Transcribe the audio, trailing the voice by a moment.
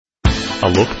A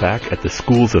look back at the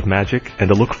schools of Magic and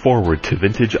a look forward to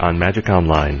Vintage on Magic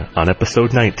Online on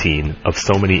episode 19 of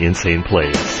So Many Insane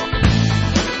Plays.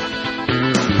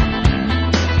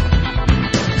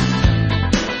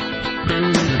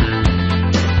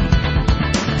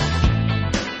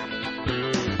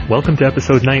 Welcome to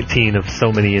episode 19 of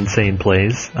So Many Insane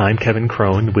Plays. I'm Kevin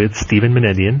Crone with Stephen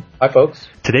Menendian. Hi, folks.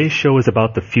 Today's show is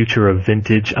about the future of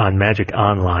Vintage on Magic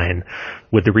Online.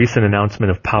 With the recent announcement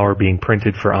of Power being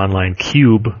printed for Online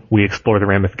Cube, we explore the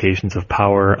ramifications of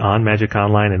Power on Magic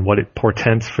Online and what it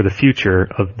portends for the future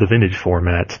of the Vintage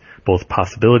format, both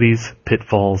possibilities,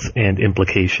 pitfalls, and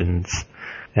implications.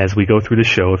 As we go through the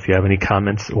show, if you have any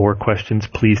comments or questions,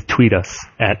 please tweet us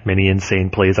at Many Insane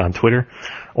Plays on Twitter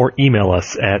or email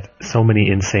us at so many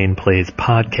insane plays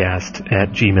podcast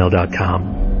at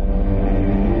gmail.com.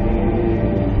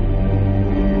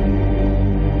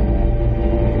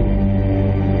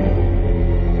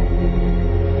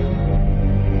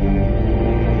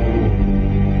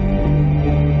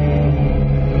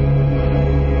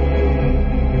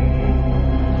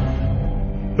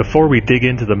 Before we dig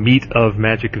into the meat of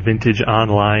Magic Vintage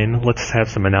Online, let's have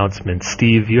some announcements.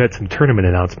 Steve, you had some tournament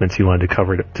announcements you wanted to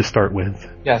cover to start with.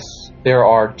 Yes, there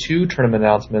are two tournament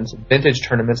announcements, vintage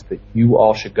tournaments that you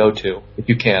all should go to, if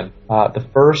you can. The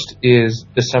first is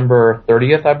December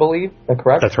 30th, I believe. Is that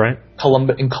correct? That's right.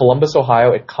 In Columbus,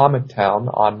 Ohio, at Comic Town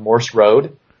on Morse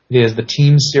Road. It is the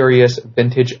Team Serious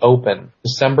Vintage Open,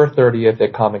 December 30th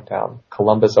at Comic Town,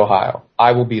 Columbus, Ohio.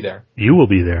 I will be there. You will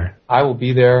be there. I will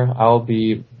be there. I will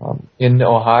be in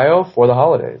Ohio for the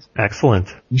holidays. Excellent.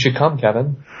 You should come,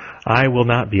 Kevin. I will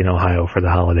not be in Ohio for the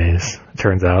holidays, it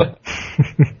turns out.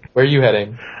 Where are you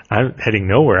heading? I'm heading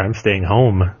nowhere. I'm staying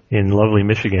home in lovely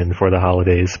Michigan for the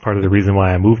holidays. Part of the reason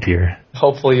why I moved here.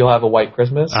 Hopefully you'll have a white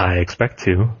Christmas. I expect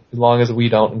to. As long as we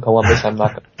don't in Columbus, I'm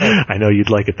not going to. I know you'd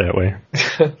like it that way.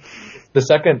 The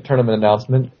second tournament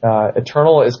announcement,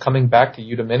 Eternal is coming back to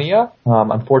Eudaimonia.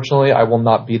 Unfortunately, I will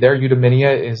not be there.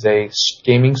 Eudaimonia is a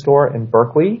gaming store in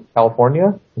Berkeley,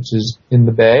 California, which is in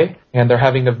the Bay. And they're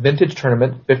having a vintage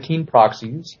tournament, 15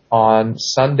 proxies, on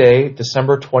Sunday,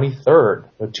 December 23rd,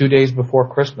 so 2 days before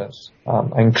Christmas.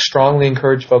 I strongly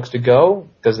encourage folks to go,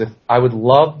 because I would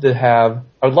love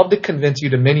to convince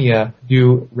Eudaimonia to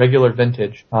do regular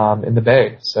vintage in the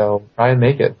Bay. So try and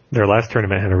make it. Their last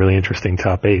tournament had a really interesting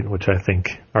top 8, which I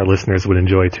think our listeners would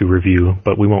enjoy to review,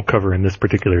 but we won't cover in this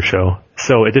particular show.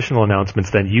 So additional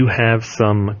announcements then. You have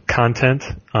some content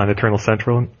on Eternal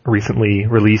Central recently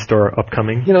released or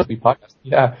upcoming? We podcast.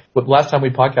 Yeah. But last time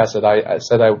we podcasted, I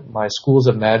said my Schools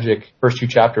of Magic first 2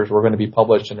 chapters were going to be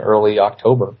published in early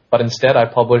October. But instead, I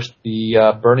published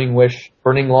the Burning Wish,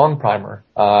 Burning Long primer.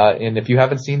 And if you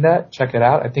haven't seen that, check it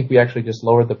out. I think we actually just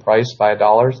lowered the price by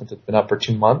 $1 since it's been up for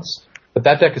 2 months. But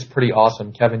that deck is pretty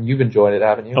awesome. Kevin, you've enjoyed it,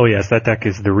 haven't you? Oh, yes. That deck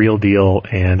is the real deal.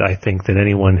 And I think that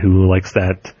anyone who likes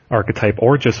that archetype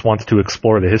or just wants to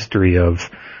explore the history of,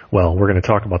 well, we're going to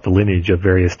talk about the lineage of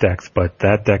various decks, but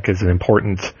that deck is an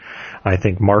important, I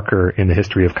think, marker in the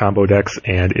history of combo decks,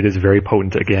 and it is very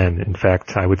potent again. In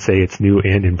fact, I would say it's new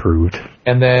and improved.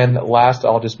 And then last,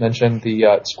 I'll just mention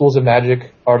the Schools of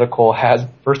Magic article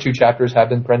first 2 chapters have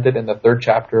been printed, and the 3rd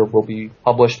chapter will be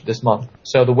published this month.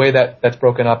 So the way that's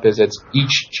broken up is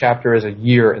each chapter is a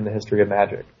year in the history of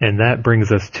Magic. And that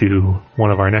brings us to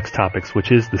one of our next topics,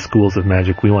 which is the Schools of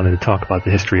Magic. We wanted to talk about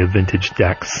the history of vintage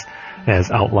decks,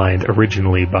 as outlined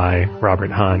originally by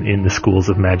Robert Hahn in the Schools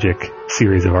of Magic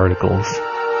series of articles.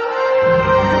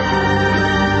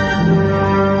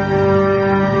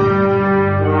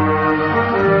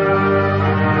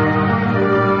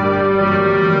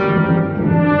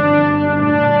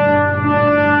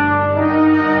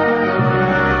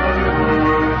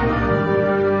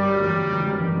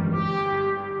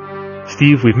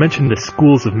 Steve, we've mentioned the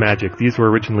Schools of Magic. These were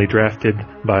originally drafted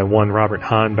by one Robert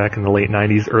Hahn back in the late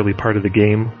 90s, early part of the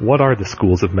game. What are the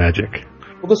Schools of Magic?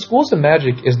 Well, the Schools of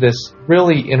Magic is this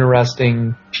really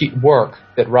interesting work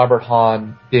that Robert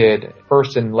Hahn did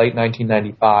first in late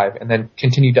 1995 and then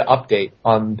continued to update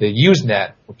on the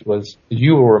Usenet, which was,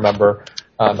 you will remember,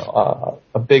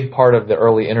 a big part of the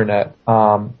early internet.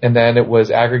 And then it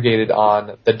was aggregated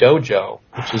on the Dojo,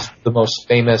 which is the most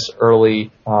famous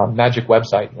early Magic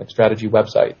website, like strategy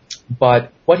website.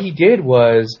 But what he did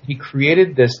was he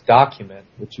created this document,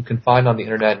 which you can find on the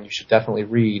internet and you should definitely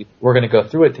read. We're going to go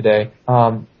through it today,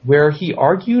 where he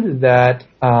argued that,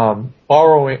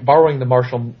 borrowing the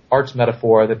martial arts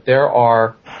metaphor, that there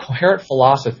are coherent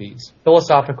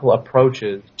philosophical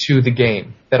approaches to the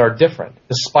game that are different,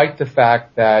 despite the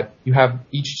fact that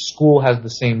each school has the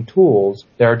same tools.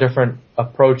 There are different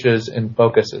approaches and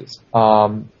focuses.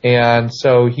 And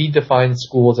so he defines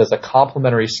schools as a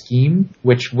complementary scheme,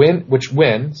 which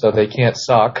win, so they can't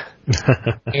suck.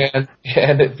 and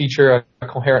it feature a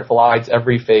coherent philosophy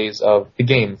every phase of the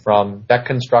game, from deck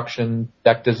construction,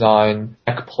 deck design,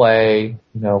 deck play,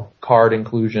 card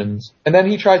inclusions. And then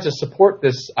he tries to support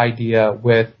this idea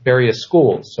with various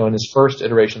schools. So in his first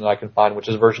iteration that I can find, which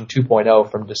is version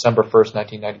 2.0 from December 1st,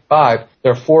 1995,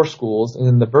 there are 4 schools. And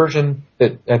then the version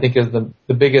that I think is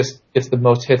the biggest, gets the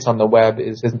most hits on the web,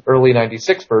 is his early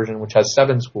 96 version, which has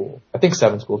 7 schools. I think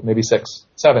 7 schools, maybe 6.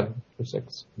 7 or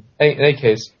 6. In any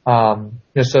case,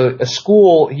 so a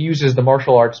school, he uses the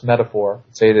martial arts metaphor.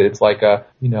 Say that it's like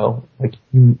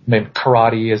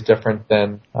karate is different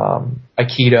than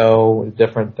Aikido, is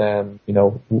different than,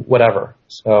 whatever.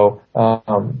 So,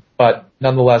 but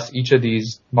nonetheless, each of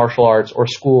these martial arts or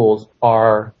schools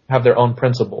have their own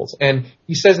principles. And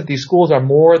he says that these schools are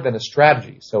more than a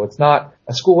strategy. So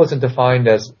a school isn't defined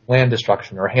as land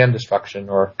destruction or hand destruction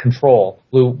or control,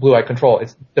 blue-eye control.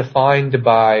 It's defined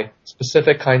by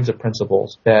specific kinds of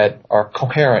principles that are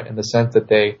coherent in the sense that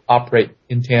they operate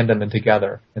in tandem and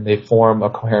together, and they form a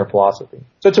coherent philosophy.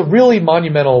 So it's a really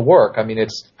monumental work. I mean,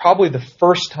 it's probably the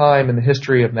first time in the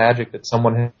history of Magic that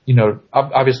someone,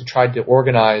 obviously tried to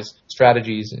organize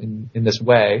strategies in this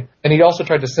way. And he also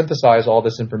tried to synthesize all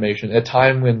this information at a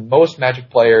time when most Magic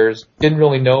players didn't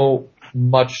really know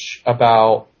much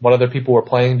about what other people were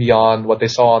playing beyond what they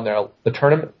saw on the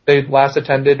tournament they last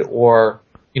attended, or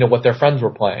what their friends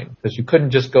were playing, because you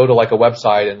couldn't just go to like a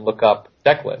website and look up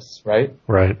deck lists, right?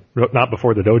 Right. Not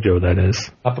before the dojo, that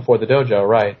is. Not before the dojo,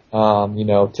 right.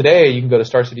 Today you can go to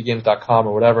StarCityGames.com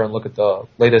or whatever and look at the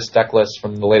latest deck lists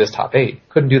from the latest top 8.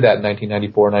 Couldn't do that in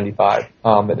 1994, 95.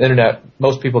 The internet,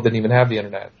 most people didn't even have the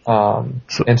internet.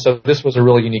 And so this was a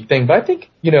really unique thing. But I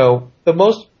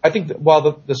think, while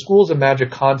the schools of Magic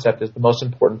concept is the most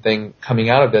important thing coming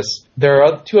out of this, there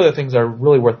are 2 other things that are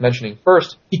really worth mentioning.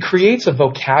 First, he creates a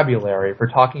vocabulary for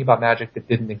talking about Magic that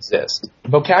didn't exist.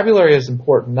 Vocabulary is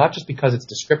important not just because it's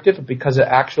descriptive, but because it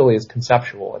actually is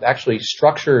conceptual. It actually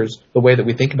structures the way that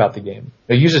we think about the game.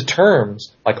 It uses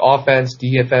terms like offense,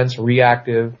 defense,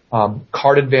 reactive,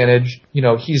 card advantage.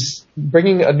 He's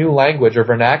bringing a new language or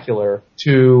vernacular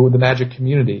to the Magic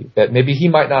community that maybe he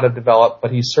might not have developed,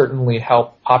 but he certainly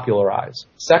helped popularize.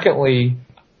 Secondly,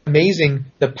 amazing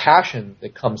the passion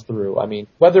that comes through. I mean,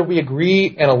 whether we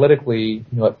agree analytically,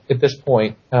 at this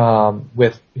point,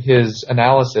 with his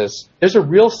analysis, there's a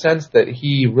real sense that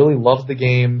he really loves the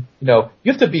game. You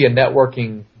have to be a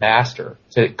networking master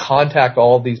to contact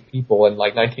all of these people in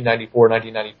like 1994,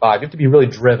 1995. You have to be really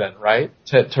driven, right?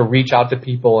 To reach out to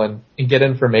people and get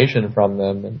information from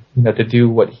them and, to do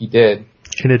what he did.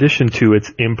 In addition to its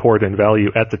import and value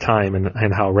at the time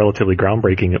and how relatively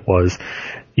groundbreaking it was,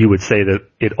 you would say that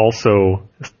it also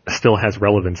still has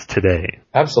relevance today.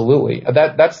 Absolutely.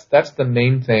 That's the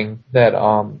main thing that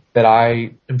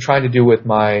I am trying to do with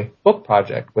my book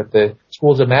project with the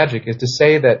Schools of Magic, is to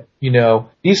say that,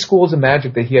 these schools of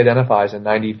Magic that he identifies in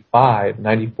 95,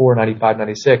 94, 95,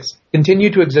 96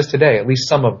 continue to exist today, at least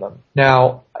some of them.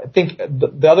 Now, I think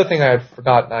the other thing I had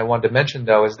forgotten I wanted to mention,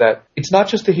 though, is that it's not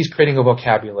just that he's creating a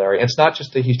vocabulary. It's not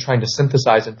just that he's trying to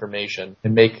synthesize information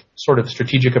and make sort of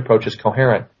strategic approaches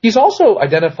coherent. He's also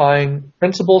identifying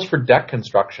principles for deck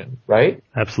construction, right?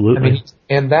 Absolutely. I mean,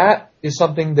 and that is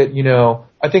something that,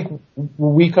 I think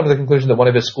we come to the conclusion that one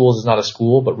of his schools is not a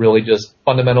school, but really just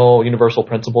fundamental universal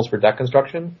principles for deck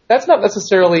construction. That's not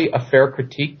necessarily a fair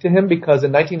critique to him, because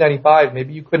in 1995,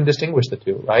 maybe you couldn't distinguish the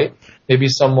two, right? Maybe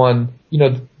someone,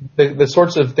 the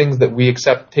sorts of things that we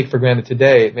take for granted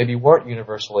today maybe weren't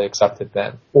universally accepted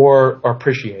then or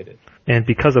appreciated. And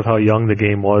because of how young the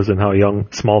game was and how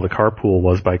small the card pool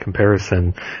was by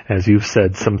comparison, as you've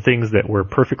said, some things that were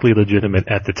perfectly legitimate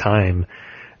at the time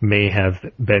may have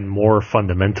been more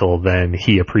fundamental than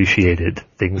he appreciated.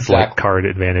 Things Exactly. Like card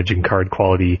advantage and card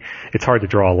quality. It's hard to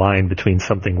draw a line between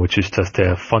something which is just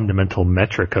a fundamental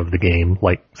metric of the game,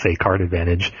 like, say, card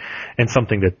advantage, and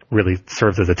something that really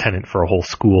serves as a tenet for a whole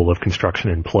school of construction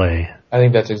and play. I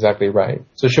think that's exactly right.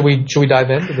 So should we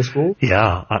dive into the school?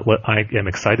 Yeah, I am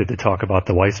excited to talk about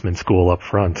the Weissman School up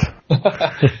front.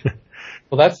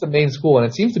 Well, that's the main school, and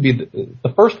it seems to be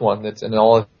the first one that's in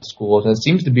all of the schools, and it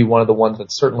seems to be one of the ones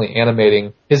that's certainly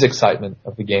animating his excitement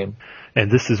of the game.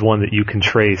 And this is one that you can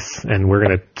trace, and we're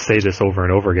going to say this over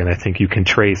and over again, I think you can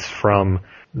trace from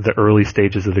the early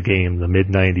stages of the game, the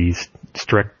mid-90s,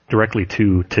 directly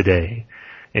to today.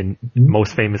 And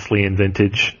most famously in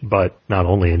Vintage, but not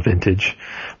only in Vintage.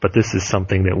 But this is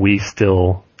something that we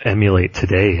still emulate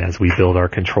today as we build our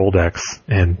control decks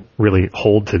and really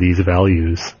hold to these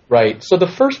values. Right. So the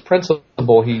first principle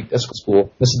this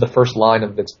is the first line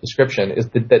of its description, is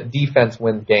that defense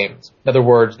wins games. In other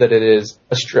words, that it is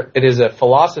a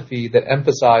philosophy that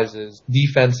emphasizes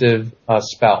defensive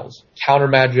spells. Counter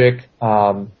magic,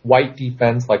 white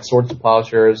defense like Swords to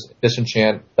Plowshares,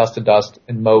 Disenchant, Dust to Dust,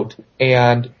 and Moat,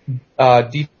 and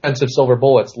defensive silver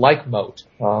bullets like Moat.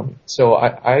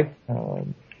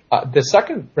 The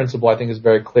second principle I think is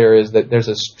very clear, is that there's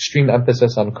an extreme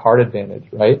emphasis on card advantage,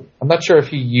 right? I'm not sure if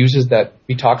he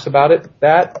talks about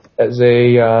that as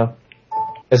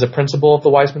a principle of the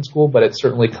Weissman School, but it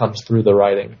certainly comes through the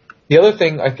writing. The other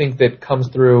thing I think that comes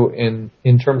through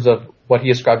in terms of what he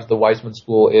ascribes to the Weissman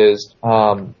School is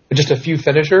just a few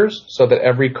finishers, so that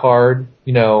every card,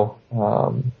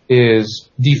 is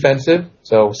defensive.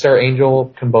 So Sarah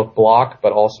Angel can both block,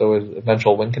 but also is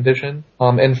eventual win condition.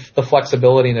 And the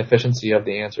flexibility and efficiency of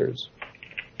the answers.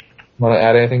 Want to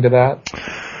add anything to that?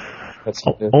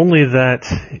 Only that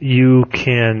you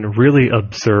can really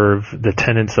observe the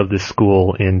tenets of this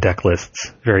school in deck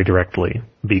lists very directly,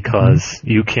 because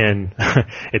you can,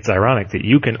 it's ironic that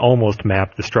you can almost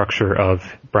map the structure of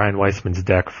Brian Weissman's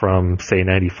deck from, say,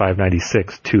 95,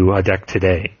 96 to a deck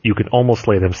today. You can almost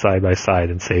lay them side by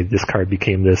side and say, this card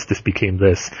became this became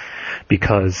this,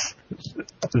 because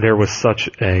there was such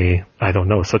a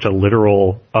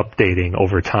literal updating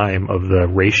over time of the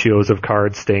ratios of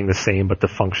cards staying the same, but the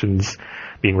functions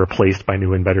being replaced by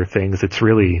new and better things. It's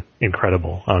really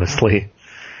incredible, honestly.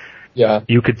 Yeah.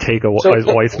 You could take a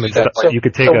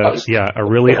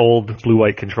really old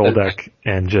blue-white control deck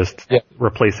and just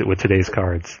replace it with today's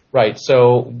cards. Right.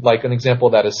 So, like an example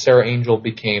of that is Sarah Angel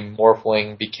became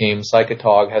Morphling, became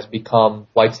Psychotog, has become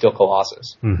Blightsteel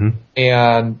Colossus. Mm-hmm.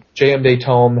 And J.M.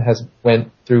 Tome has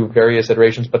went through various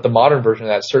iterations, but the modern version of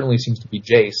that certainly seems to be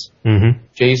Jace. Mm-hmm.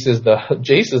 Jace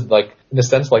is like, in a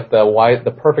sense, like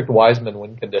the perfect Wiseman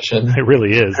win condition. It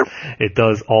really is. It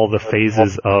does all the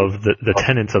phases of the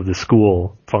tenets of the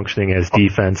school, functioning as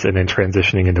defense and then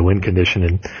transitioning into win condition,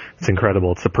 and it's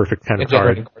incredible. It's the perfect kind of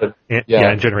card.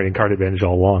 And generating card advantage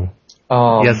all along.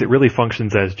 Yes, it really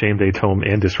functions as James A. Tome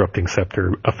and Disrupting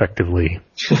Scepter effectively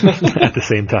at the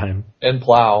same time. And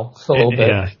Plow a little bit.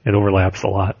 Yeah, it overlaps a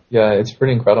lot. Yeah, it's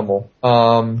pretty incredible.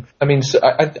 I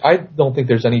don't think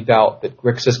there's any doubt that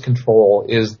Grixis Control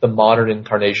is the modern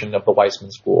incarnation of the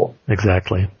Weissman School.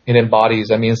 Exactly. It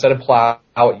embodies, instead of Plow,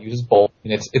 it uses Bolt.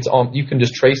 You can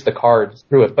just trace the cards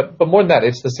through it. But more than that,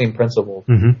 it's the same principle.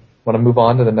 Mm-hmm. Want to move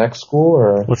on to the next school,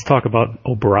 or? Let's talk about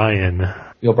O'Brien.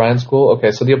 The O'Brien School? Okay,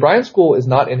 so the O'Brien School is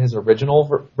not in his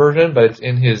original version, but it's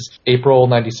in his April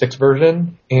 96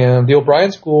 version. And the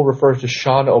O'Brien School refers to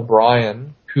Sean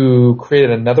O'Brien, who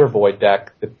created another Void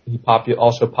deck that he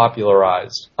also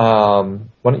popularized. Why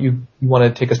don't you want to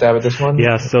take a stab at this one?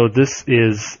 Yeah, so this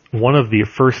is one of the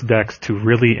first decks to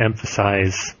really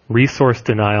emphasize resource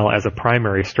denial as a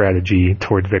primary strategy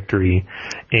toward victory,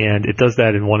 and it does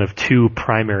that in one of two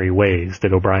primary ways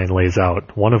that O'Brien lays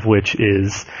out, one of which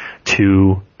is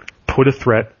to put a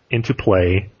threat into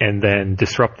play and then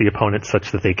disrupt the opponent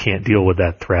such that they can't deal with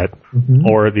that threat,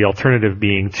 or the alternative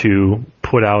being to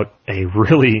put out a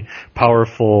really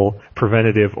powerful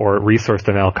preventative or resource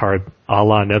denial card a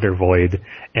la Nether Void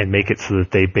and make it so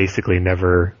that they basically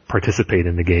never participate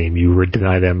in the game. You would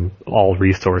deny them all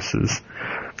resources.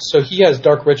 So he has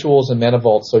Dark Rituals and Mana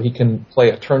Vault, so he can play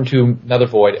a turn 2 Nether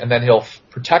Void, and then he'll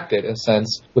protect it, in a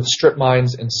sense, with Strip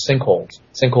Mines and Sinkholes.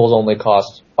 Sinkholes only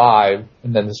cost 5,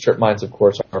 and then the Strip Mines, of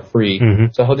course, are free. Mm-hmm.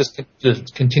 So he'll just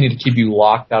continue to keep you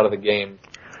locked out of the game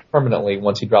permanently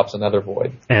once he drops another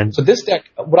Void. And so this deck,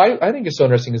 what I think is so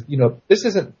interesting is, this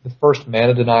isn't the first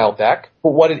mana denial deck,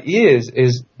 but what it is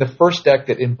the first deck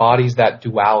that embodies that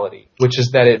duality, which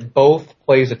is that it both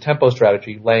plays a tempo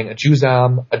strategy, laying a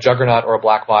Juzam, a Juggernaut, or a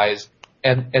Black Vise,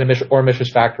 and a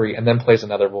Mishra's Factory, and then plays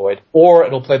another Void. Or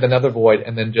it'll play the Nether Void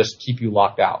and then just keep you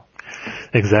locked out.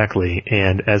 Exactly,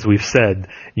 and as we've said,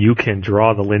 you can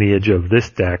draw the lineage of this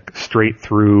deck straight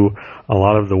through a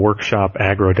lot of the workshop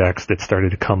aggro decks that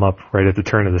started to come up right at the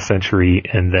turn of the century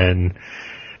and then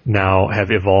now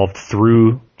have evolved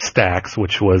through Stacks,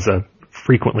 which was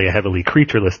frequently a heavily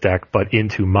creatureless deck, but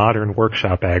into modern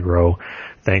workshop aggro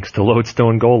thanks to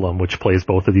Lodestone Golem, which plays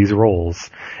both of these roles.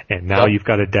 And now you've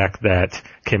got a deck that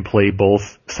can play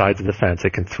both sides of the fence.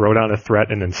 It can throw down a threat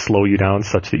and then slow you down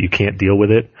such that you can't deal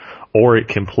with it, or it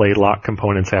can play lock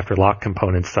components after lock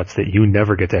components such that you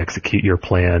never get to execute your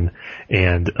plan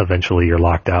and eventually you're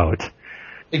locked out.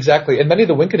 Exactly, and many of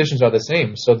the win conditions are the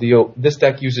same. So this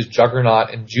deck uses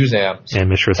Juggernaut and Juzams. And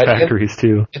Mishra's Factories,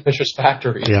 too. And Mishra's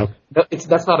Factories. Yeah.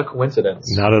 That's not a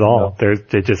coincidence. Not at all.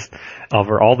 They just,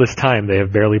 over all this time, they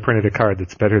have barely printed a card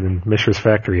that's better than Mishra's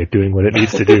Factory at doing what it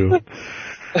needs to do.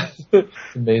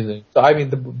 It's amazing. So, I mean,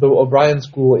 the O'Brien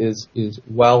school is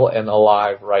well and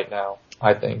alive right now,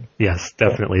 I think. Yes,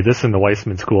 definitely. This and the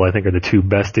Weissman school, I think, are the two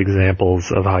best examples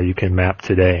of how you can map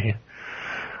today.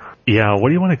 Yeah, what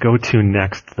do you want to go to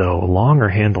next, though? Long or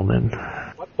Handelman?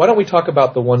 Why don't we talk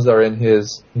about the ones that are in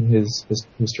his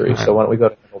history? Right. So why don't we go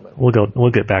to Handelman?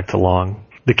 We'll get back to Long.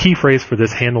 The key phrase for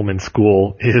this Handelman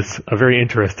school is a very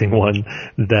interesting one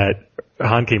that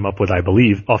Hahn came up with, I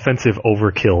believe, offensive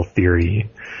overkill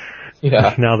theory.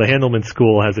 Yeah. Now, the Handelman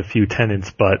school has a few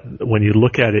tenets, but when you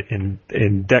look at it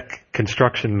in deck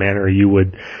construction manner, you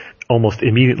would almost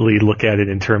immediately look at it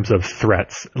in terms of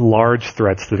threats, large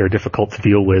threats that are difficult to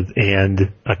deal with,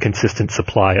 and a consistent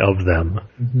supply of them.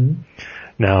 Mm-hmm.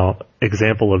 Now,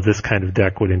 example of this kind of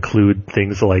deck would include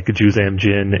things like Juzam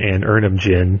Jin and Urnam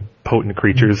Jin, potent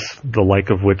creatures, the like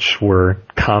of which were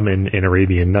common in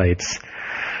Arabian Nights,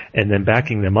 and then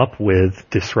backing them up with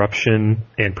disruption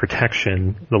and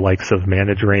protection, the likes of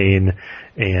Mana Drain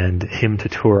and Hymn to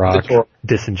Turok,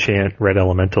 Disenchant, Red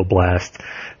Elemental Blast.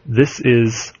 This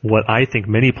is what I think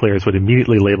many players would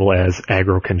immediately label as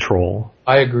aggro control.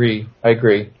 I agree.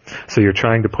 So you're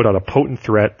trying to put out a potent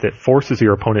threat that forces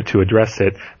your opponent to address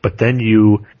it, but then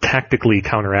you tactically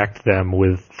counteract them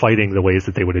with fighting the ways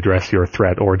that they would address your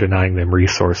threat or denying them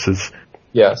resources.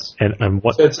 Yes. And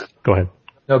what? Go ahead.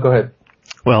 No, go ahead.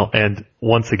 Well, and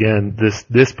once again,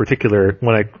 this particular,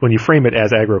 when you frame it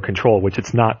as aggro control, which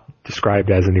it's not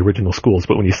described as in the original schools,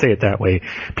 but when you say it that way,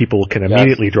 people can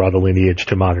immediately draw the lineage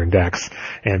to modern decks.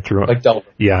 And through, like Delver.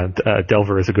 Yeah,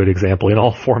 Delver is a good example in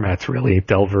all formats, really.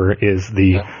 Delver is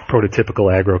the prototypical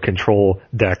aggro control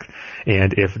deck.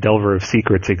 And if Delver of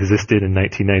Secrets existed in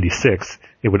 1996,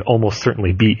 it would almost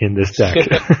certainly be in this deck.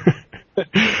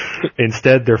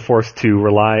 Instead, they're forced to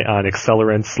rely on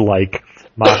accelerants like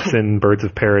Moxen, Birds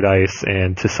of Paradise,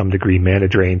 and to some degree Mana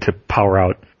Drain to power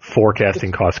out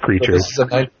forecasting cost creatures.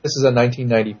 This is a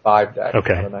 1995 deck.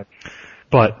 Okay.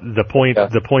 But the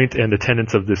point and the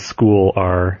tenets of this school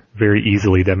are very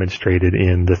easily demonstrated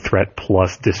in the threat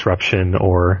plus disruption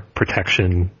or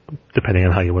protection, depending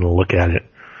on how you want to look at it.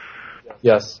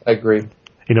 Yes, I agree.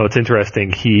 You know, it's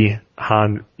interesting.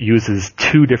 Hahn uses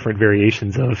two different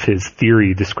variations of his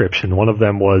theory description. One of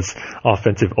them was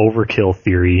offensive overkill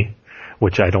theory,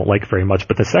 which I don't like very much,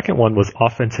 but the second one was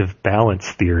offensive balance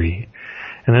theory.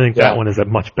 And I think that one is a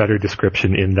much better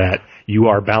description in that you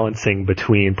are balancing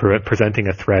between presenting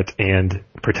a threat and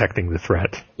protecting the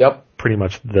threat. Yep. Pretty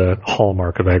much the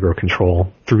hallmark of aggro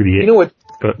control through the... You know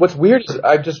what's weird is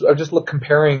I've just looked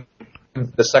comparing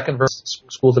the second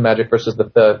Schools of Magic versus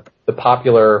the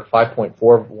popular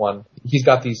 5.4 one. He's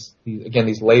got these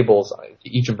labels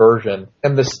each version,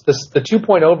 and the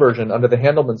 2.0 version under the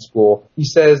Handelman school, he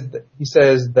says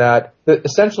that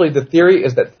essentially the theory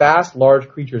is that fast, large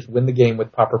creatures win the game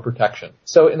with proper protection.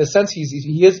 So in a sense,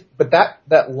 he is, but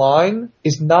that line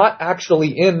is not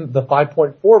actually in the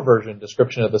 5.4 version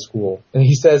description of the school. And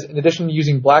he says, in addition to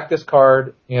using black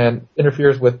discard and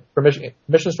interferes with permission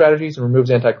strategies and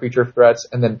removes anti-creature threats,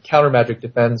 and then counter magic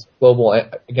defends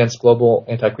against global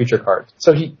anti-creature cards.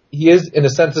 So he is, in a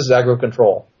sense, this is aggro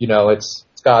control. You know, it's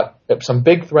got some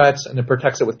big threats and it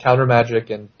protects it with counter magic,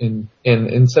 and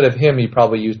instead of him, he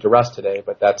probably used Duress today,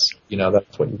 but that's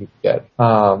what you get.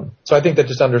 So I think that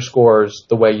just underscores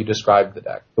the way you described the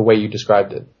deck, the way you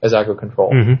described it as aggro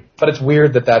control. Mm-hmm. But it's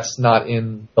weird that that's not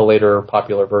in the later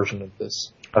popular version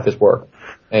of his work.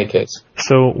 In any case.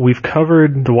 So we've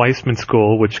covered the Weissman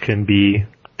school, which can be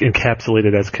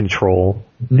encapsulated as control.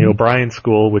 Mm-hmm. The O'Brien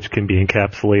school, which can be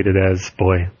encapsulated as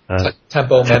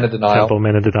tempo, mana denial. Tempo,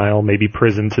 mana denial, maybe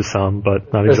prison to some,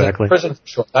 but not exactly. Prison,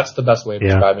 sure. That's the best way of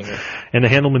describing it. And the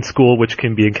Handelman school, which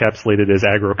can be encapsulated as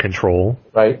aggro control.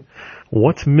 Right.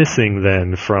 What's missing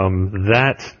then from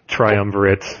that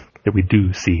triumvirate that we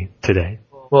do see today?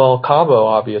 Well, combo,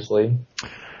 obviously.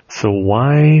 So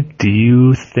why do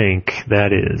you think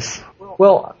that is?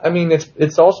 Well, I mean,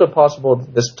 it's also possible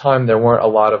that this time there weren't a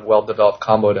lot of well-developed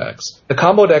combo decks. The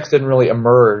combo decks didn't really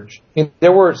emerge.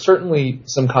 There were certainly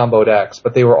some combo decks,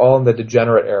 but they were all in the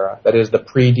Degenerate era. That is the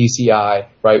pre-DCI,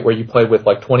 right, where you played with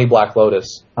like 20 Black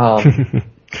Lotus.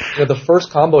 The first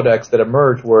combo decks that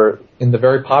emerged were in the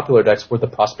very popular decks were the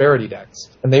Prosperity decks.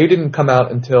 And they didn't come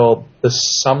out until the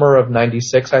summer of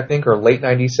 96, I think, or late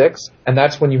 96. And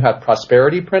that's when you had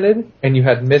Prosperity printed, and you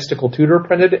had Mystical Tutor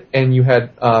printed, and you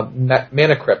had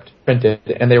Mana Crypt printed,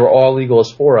 and they were all legal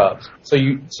as 4-ofs.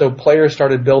 So players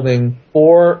started building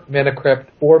 4 Mana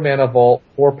Crypt, 4 Mana Vault,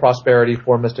 4 Prosperity,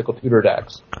 4 Mystical Tutor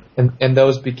decks. And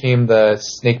those became the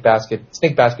Snake Basket.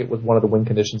 Snake Basket was one of the win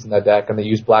conditions in that deck, and they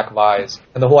used Black Vise.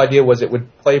 And the whole idea was it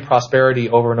would play Prosperity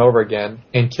over and over again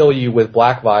and kill you with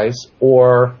Black Vise,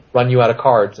 or run you out of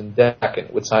cards and deck, and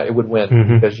it would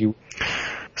win because you.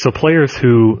 So players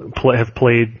who play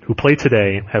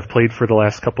today, have played for the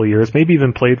last couple of years, maybe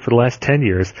even played for the last 10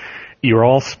 years, you're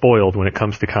all spoiled when it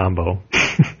comes to combo.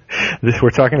 We're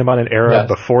talking about an era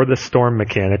before the Storm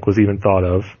mechanic was even thought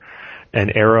of,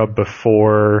 an era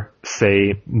before,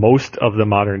 say, most of the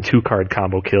modern 2-card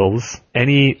combo kills.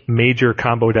 Any major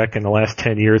combo deck in the last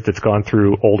 10 years that's gone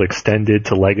through Old Extended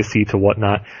to Legacy to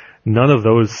whatnot, none of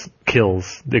those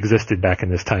kills existed back in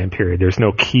this time period. There's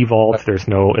no Key Vault, there's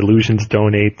no Illusions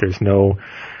Donate, there's no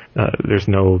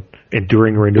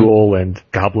Enduring Renewal and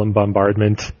Goblin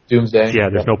Bombardment. Doomsday. Yeah,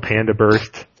 there's no Panda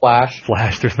Burst. Flash.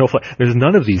 There's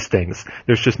none of these things.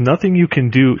 There's just nothing you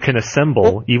can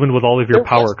assemble, even with all of your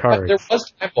power cards. There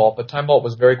was Time Vault, but Time Vault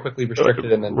was very quickly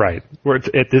restricted. And then right.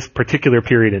 At this particular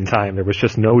period in time, there was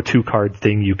just no 2-card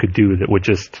thing you could do that would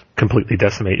just completely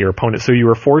decimate your opponent. So you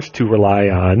were forced to rely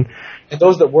on... And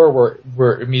those that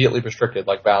were immediately restricted,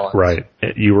 like Balance. Right.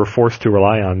 You were forced to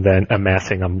rely on then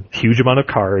amassing a huge amount of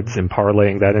cards and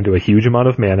parlaying that into a huge amount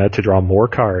of mana to draw more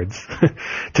cards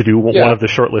to do one of the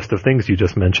short list of things you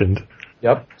just mentioned.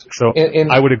 Yep. So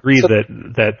I would agree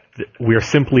that we're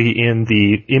simply in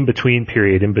the in-between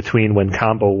period, in between when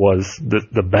combo was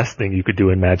the best thing you could do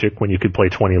in Magic, when you could play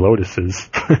 20 Lotuses.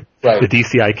 Right. The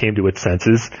DCI came to its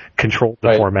senses, controlled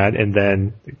the format, and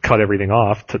then cut everything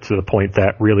off to the point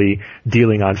that really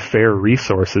dealing on fair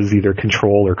resources, either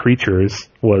control or creatures,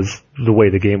 was the way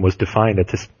the game was defined at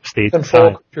this stage of time.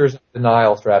 Control, creatures,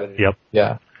 denial strategy. Yep.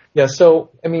 Yeah. Yeah,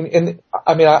 so,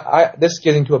 this is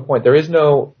getting to a point. There is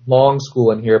no long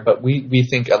school in here, but we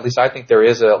think, at least I think there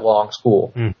is a long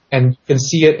school. And you can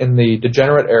see it in the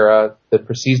Degenerate era that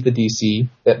precedes the DC,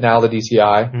 that now the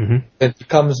DCI. It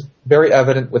becomes very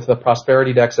evident with the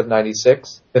Prosperity decks of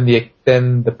 96. Then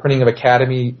the printing of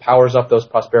Academy powers up those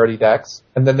Prosperity decks.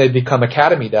 And then they become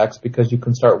Academy decks because you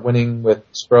can start winning with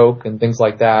Stroke and things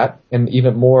like that. And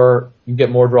even more, you get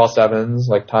more draw 7s,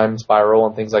 like Time Spiral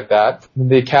and things like that. And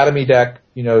the Academy deck,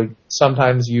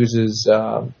 sometimes uses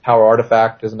Power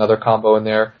Artifact as another combo in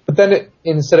there. But then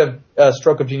instead of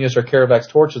Stroke of Genius or Karavex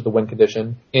Torch as the win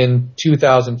condition, in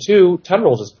 2002,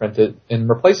 Tendrils is printed and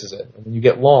replaces it. And you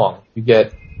get Long. You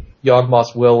get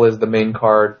Yawgmoth's Will is the main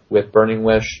card with Burning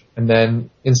Wish. And then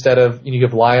instead of, you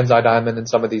have Lion's Eye Diamond in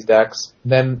some of these decks,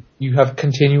 then you have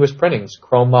continuous printings.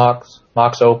 Chrome Mox,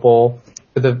 Mox Opal,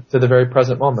 to the very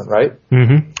present moment, right?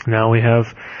 Now we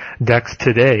have decks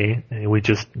today, we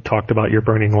just talked about your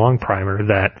Burning Long primer,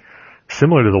 that,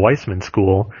 similar to the Weissman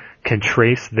school, can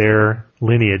trace their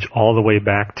lineage all the way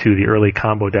back to the early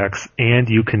combo decks, and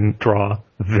you can draw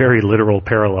very literal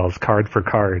parallels, card for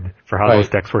card, for how those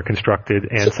decks were constructed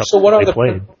and so what are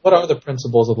played. What are the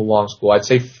principles of the Long school? I'd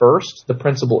say first, the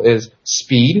principle is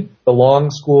speed. The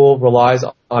Long school relies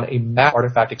on a map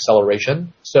artifact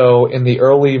acceleration. So in the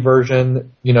early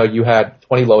version, you had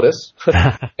 20 Lotus.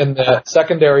 In the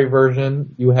secondary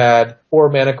version, you had 4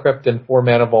 Mana Crypt and 4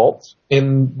 Mana Vaults.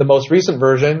 In the most recent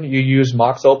version, you use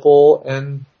Mox Opal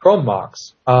and Chrome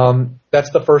Mox. That's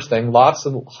the first thing. Lots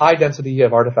of high density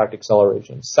of artifact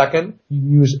acceleration. Second,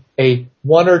 you use a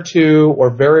 1 or 2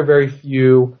 or very, very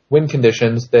few win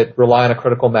conditions that rely on a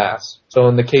critical mass. So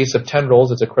in the case of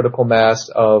Tendrils, it's a critical mass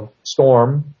of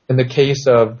Storm. In the case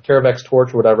of Karavex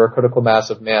Torch or whatever, a critical mass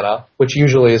of mana, which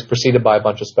usually is preceded by a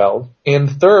bunch of spells.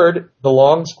 And third, the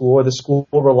Long school, or the school,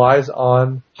 relies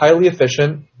on highly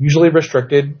efficient, usually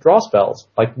restricted draw spells,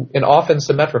 and often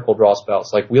symmetrical draw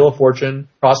spells, like Wheel of Fortune,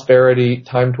 Prosperity,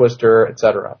 Time Twister,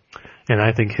 etc. And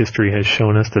I think history has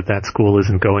shown us that school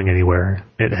isn't going anywhere.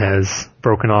 It has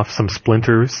broken off some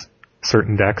splinters,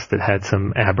 certain decks that had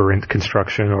some aberrant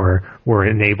construction or were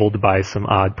enabled by some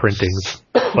odd printings.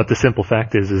 But the simple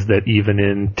fact is that even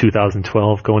in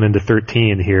 2012, going into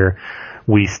 13 here,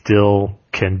 we still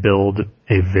can build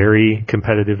a very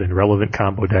competitive and relevant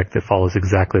combo deck that follows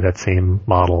exactly that same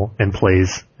model and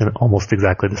plays in almost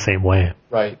exactly the same way.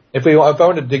 Right. If I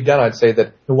were to dig down, I'd say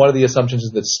that one of the assumptions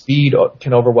is that speed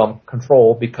can overwhelm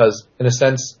control because, in a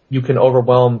sense, you can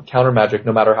overwhelm counter Magic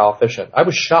no matter how efficient. I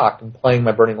was shocked in playing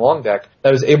my Burning Long deck that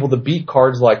I was able to beat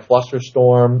cards like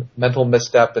Flusterstorm, Mental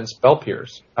Misstep, and Spell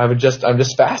Pierce. I'm just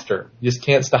faster. You just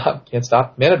can't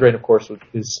stop. Mana Drain, of course,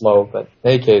 is slow, but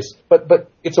in any case. But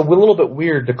it's a little bit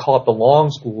weird to call it the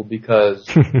Long School because,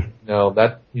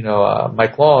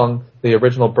 Mike Long, the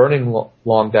original Burning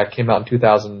Long deck came out in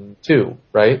 2002,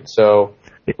 right? So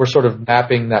we're sort of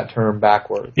mapping that term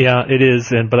backwards. Yeah, it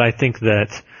is. But I think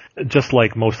that just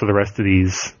like most of the rest of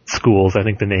these schools, I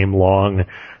think the name Long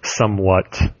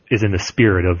somewhat is in the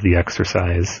spirit of the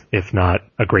exercise, if not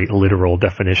a great literal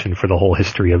definition for the whole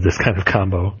history of this kind of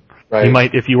combo. Right. You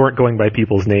might, if you weren't going by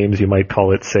people's names, you might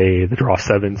call it, say, the Draw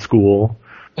 7 school.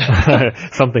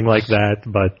 Something like that,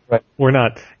 but right. We're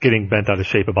not getting bent out of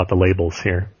shape about the labels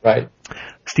here. Right.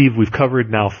 Steve, we've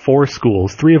covered now 4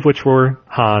 schools, 3 of which were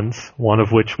Han's, 1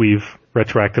 of which we've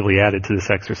retroactively added to this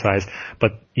exercise,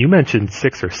 but you mentioned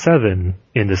 6 or 7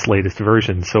 in this latest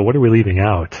version, so what are we leaving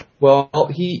out? Well,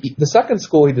 the second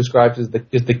school he describes is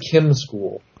the Kim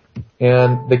school.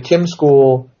 And the Kim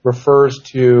school refers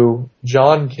to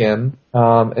John Kim,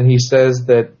 and he says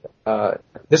that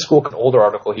this school, an older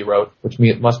article he wrote, which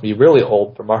means it must be really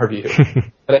old from our view.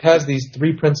 But it has these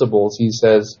 3 principles. He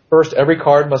says, first, every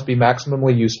card must be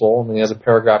maximally useful, and then he has a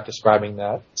paragraph describing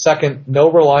that. Second,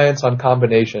 no reliance on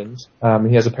combinations.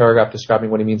 He has a paragraph describing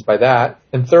what he means by that.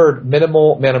 And third,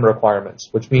 minimal mana requirements,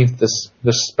 which means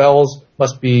the spells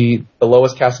must be the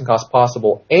lowest casting cost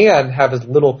possible and have as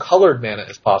little colored mana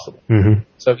as possible. Mm-hmm.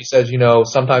 So he says,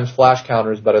 sometimes flash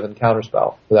counter is better than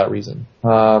counterspell for that reason.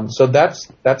 So that's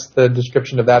the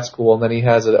description of that school, and then he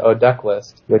has a deck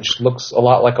list, which looks a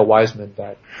lot like a Wiseman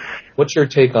deck. What's your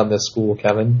take on this school,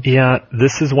 Kevin? Yeah,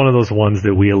 this is one of those ones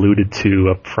that we alluded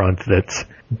to up front that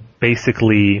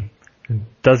basically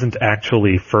doesn't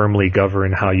actually firmly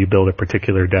govern how you build a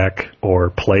particular deck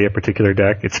or play a particular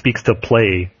deck. It speaks to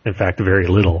play, in fact, very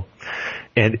little.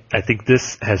 And I think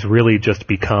this has really just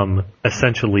become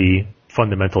essentially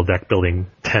fundamental deck building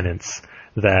tenets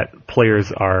that players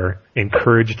are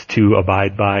encouraged to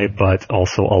abide by, but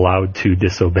also allowed to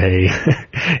disobey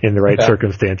in the right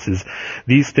circumstances.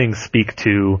 These things speak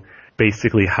to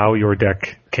basically how your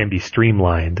deck can be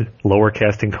streamlined. Lower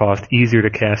casting cost, easier to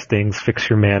cast things, fix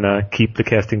your mana, keep the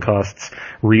casting costs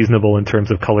reasonable in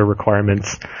terms of color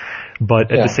requirements.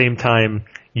 But at the same time,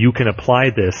 you can apply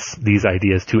these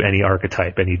ideas to any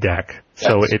archetype, any deck. Yes.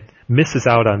 So it misses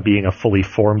out on being a fully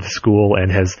formed school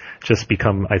and has just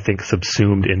become, I think,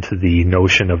 subsumed into the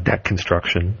notion of deck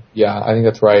construction. Yeah, I think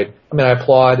that's right. I mean, I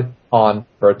applaud Han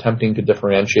for attempting to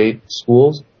differentiate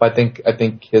schools, but I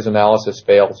think his analysis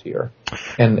fails here.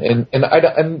 And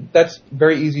that's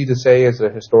very easy to say as a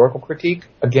historical critique.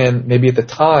 Again, maybe at the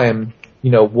time,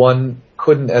 one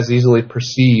couldn't as easily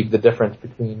perceive the difference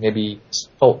between maybe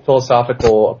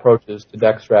philosophical approaches to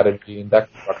deck strategy and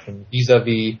deck construction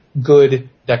vis-a-vis good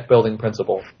deck building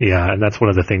principles. Yeah, and that's one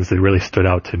of the things that really stood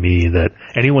out to me, that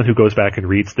anyone who goes back and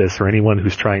reads this, or anyone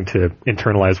who's trying to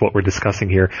internalize what we're discussing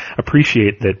here,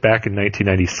 appreciate that back in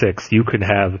 1996, you could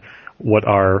have what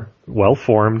are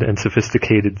well-formed and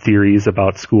sophisticated theories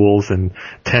about schools and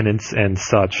tenets and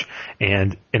such,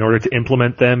 and in order to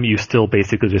implement them, you still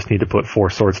basically just need to put 4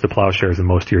 swords to plowshares in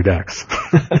most of your decks.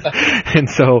 And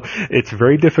so it's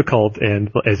very difficult,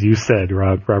 and as you said,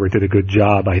 Robert did a good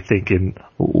job, I think, in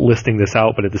listing this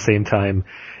out, but at the same time,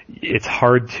 it's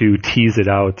hard to tease it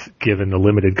out given the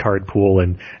limited card pool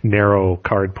and narrow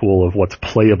card pool of what's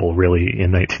playable really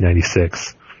in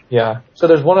 1996. Yeah. So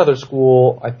there's one other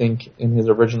school, I think, in his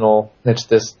original, and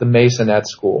it's the Masonette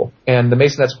school. And the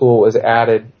Masonette school was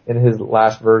added in his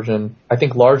last version, I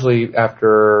think largely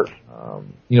after,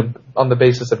 on the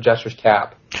basis of Jester's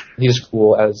Cap. His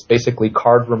school as basically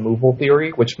card removal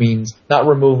theory, which means not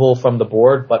removal from the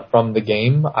board, but from the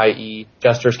game, i.e.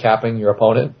 Jester's capping your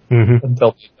opponent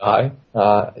until they die.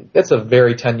 It's a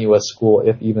very tenuous school,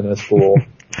 if even a school.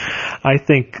 I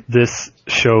think this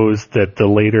shows that the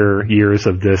later years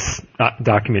of this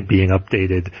document being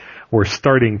updated were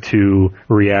starting to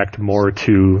react more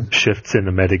to shifts in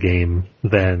the metagame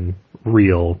than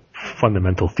real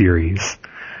fundamental theories.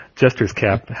 Jester's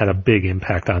Cap had a big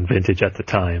impact on Vintage at the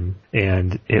time,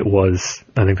 and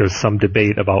I think there's some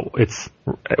debate about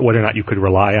whether or not you could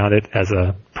rely on it as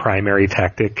a primary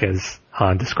tactic, as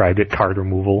Han described it, card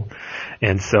removal.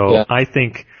 And so I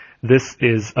think this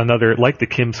is another, like the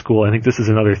Kim school, I think this is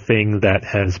another thing that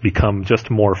has become just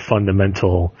more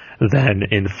fundamental than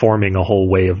informing a whole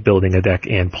way of building a deck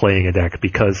and playing a deck,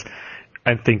 because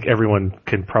I think everyone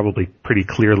can probably pretty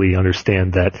clearly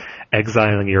understand that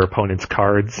exiling your opponent's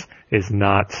cards is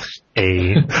not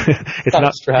it's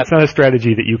not a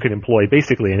strategy that you can employ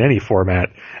basically in any format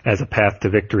as a path to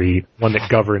victory, one that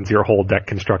governs your whole deck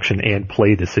construction and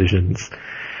play decisions.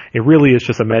 It really is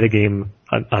just a metagame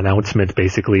announcement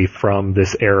basically from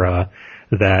this era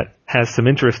that has some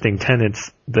interesting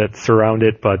tenets that surround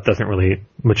it, but doesn't really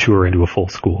mature into a full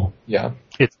school. Yeah.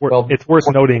 It's worth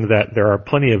noting that there are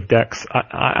plenty of decks.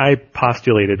 I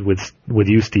postulated with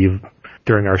you, Steve,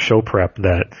 during our show prep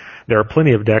that there are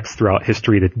plenty of decks throughout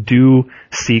history that do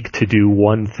seek to do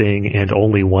one thing and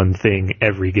only one thing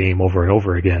every game over and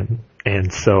over again.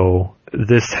 And so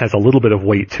this has a little bit of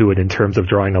weight to it in terms of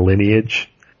drawing a lineage.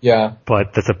 Yeah.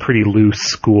 But that's a pretty loose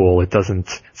school. It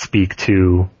doesn't speak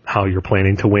to how you're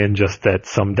planning to win, just that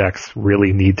some decks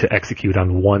really need to execute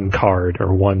on one card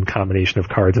or one combination of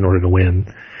cards in order to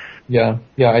win. Yeah,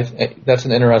 that's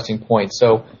an interesting point.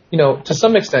 So, to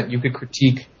some extent, you could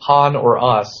critique Han or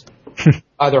us,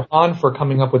 either Han for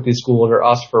coming up with these schools or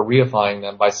us for reifying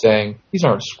them by saying, these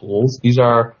aren't schools. These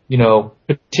are,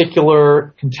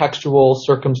 particular, contextual,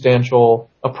 circumstantial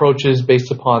approaches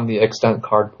based upon the extent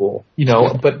card pool.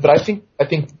 But I think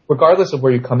regardless of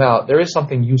where you come out, there is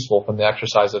something useful from the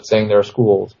exercise of saying there are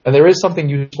schools, and there is something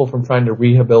useful from trying to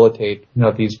rehabilitate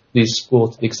these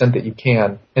schools to the extent that you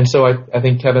can. And so I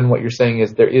think, Kevin, what you're saying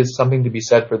is there is something to be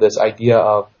said for this idea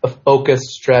of a focused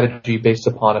strategy based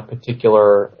upon a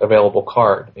particular available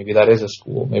card. Maybe that is a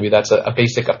school. Maybe that's a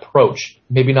basic approach.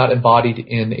 Maybe not embodied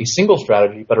in a single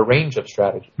strategy, but a range of strategies.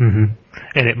 Mm-hmm.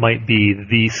 And it might be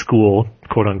the school,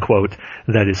 quote unquote,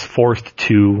 that is forced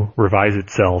to revise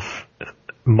itself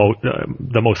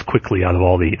the most quickly out of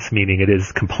all these, meaning it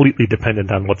is completely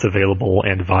dependent on what's available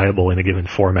and viable in a given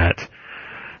format.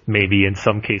 Maybe in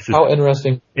some cases... How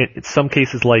interesting. In some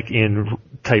cases, like in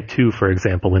Type 2, for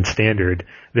example, in Standard,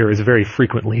 there is very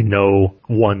frequently no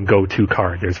one go-to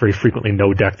card. There's very frequently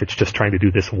no deck that's just trying to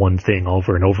do this one thing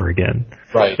over and over again.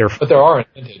 Right. But there are in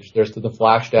Vintage. There's the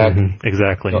Flash deck. Mm-hmm,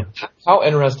 exactly. How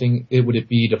interesting would it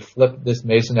be to flip this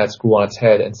Masonet school on its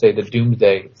head and say the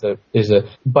Doomsday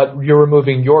but you're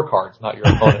removing your cards, not your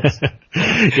opponent's.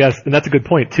 Yes, and that's a good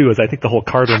point, too, is I think the whole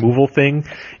card removal thing,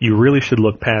 you really should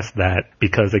look past that,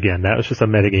 because, again, that was just a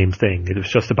metagame thing. It was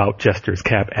just about Jester's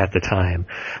Cap at the time.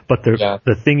 But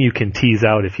the thing you can tease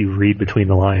out if you read between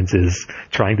the lines is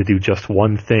trying to do just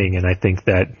one thing, and I think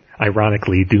that,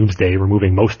 ironically, Doomsday,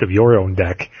 removing most of your own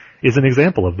deck, is an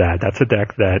example of that. That's a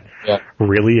deck that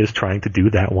really is trying to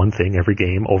do that one thing every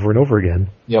game over and over again.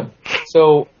 Yep.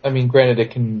 So, granted,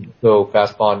 it can go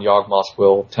Fastbond, Yawgmoth,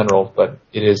 Will, Tendrils, but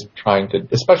it is trying to,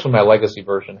 especially my Legacy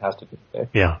version, has to do today.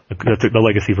 Yeah, the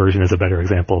Legacy version is a better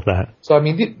example of that. So,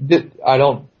 I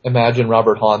don't imagine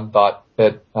Robert Hahn thought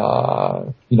that,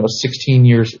 16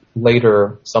 years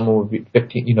later, someone would be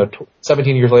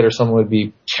 17 years later, someone would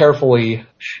be carefully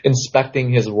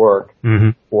inspecting his work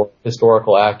for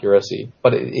historical accuracy.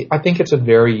 But I think it's a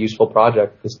very useful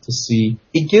project just to see.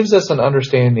 It gives us an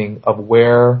understanding of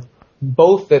where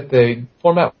both that the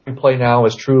format we play now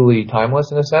is truly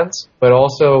timeless in a sense, but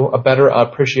also a better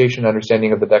appreciation and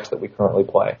understanding of the decks that we currently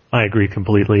play. I agree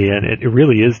completely, and it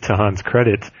really is to Han's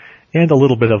credit, and a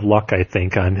little bit of luck, I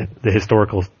think, on the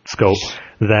historical scope,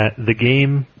 that the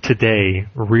game today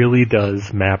really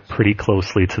does map pretty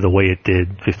closely to the way it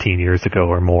did 15 years ago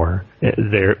or more.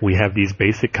 We have these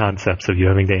basic concepts of you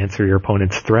having to answer your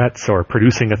opponent's threats or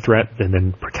producing a threat and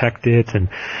then protect it, and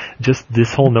just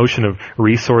this whole notion of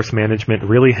resource management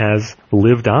really has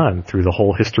lived on through the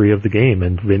whole history of the game,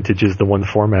 and Vintage is the one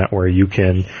format where you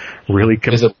can really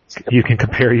you can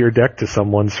compare your deck to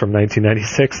someone's from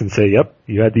 1996 and say, yep,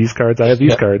 you had these cards, I have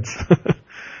these cards.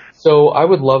 So I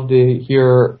would love to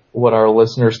hear what our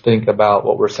listeners think about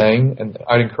what we're saying, and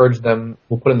I'd encourage them,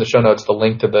 we'll put in the show notes the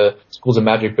link to the Schools of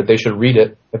Magic, but they should read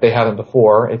it if they haven't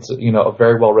before. It's, a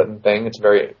very well written thing. It's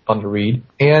very fun to read.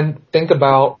 And think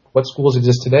about what schools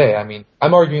exist today. I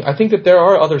think that there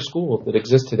are other schools that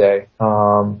exist today,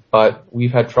 but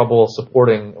we've had trouble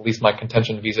supporting, at least my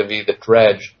contention vis-a-vis the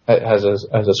Dredge as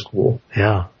a school.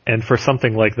 Yeah, and for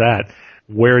something like that,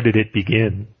 where did it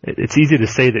begin? It's easy to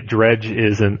say that Dredge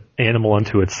is an animal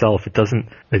unto itself. It doesn't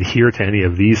adhere to any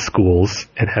of these schools.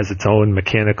 It has its own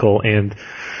mechanical and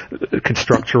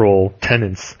constructural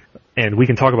tenets. And we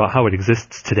can talk about how it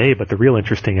exists today, but the real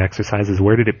interesting exercise is,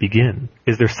 where did it begin?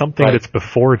 Is there something that's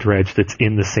before Dredge that's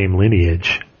in the same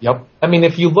lineage? Yep. I mean,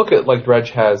 if you look at, like,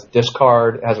 Dredge has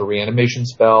Discard, has a reanimation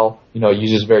spell,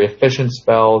 uses very efficient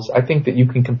spells. I think that you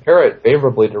can compare it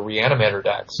favorably to Reanimator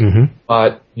decks. Mm-hmm.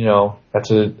 But,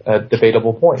 that's a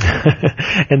debatable point.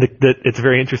 And it's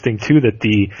very interesting, too, that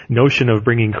the notion of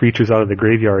bringing creatures out of the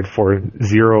graveyard for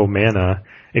 0 mana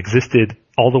existed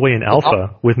all the way in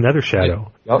Alpha with Nether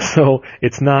Shadow. Yep. So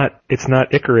it's not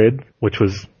Icarid, which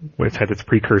had its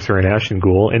precursor in Ashen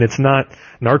Ghoul, and it's not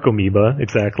Narcomoeba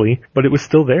exactly, but it was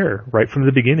still there right from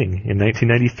the beginning. In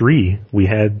 1993, we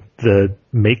had the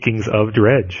makings of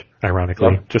Dredge,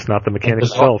 ironically, just not the mechanic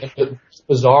itself.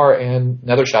 Bazaar and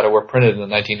Nether Shadow were printed in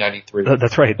 1993.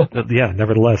 That's right. Yeah,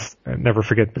 nevertheless, never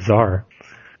forget Bazaar.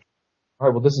 All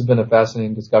right, well, this has been a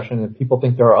fascinating discussion. If people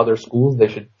think there are other schools, they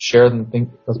should share them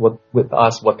with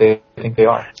us what they think they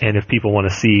are. And if people want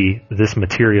to see this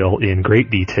material in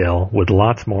great detail with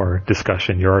lots more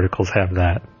discussion, your articles have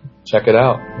that. Check it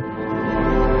out.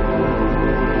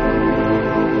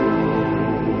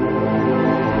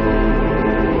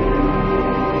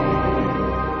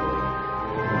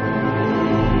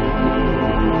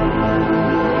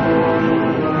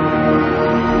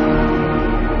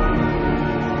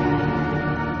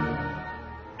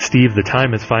 Steve, the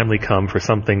time has finally come for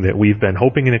something that we've been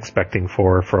hoping and expecting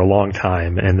for a long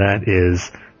time, and that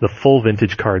is the full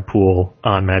vintage card pool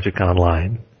on Magic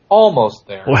Online. Almost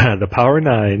there. Well, the Power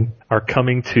 9 are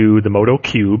coming to the Moto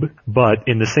Cube, but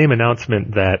in the same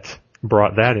announcement that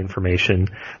brought that information,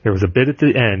 there was a bit at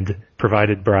the end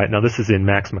provided by, now this is in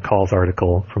Max McCall's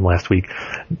article from last week,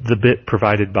 the bit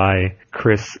provided by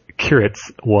Chris Kiritz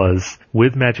was,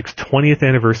 with Magic's 20th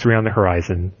anniversary on the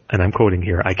horizon, and I'm quoting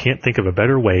here, "I can't think of a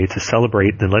better way to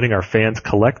celebrate than letting our fans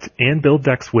collect and build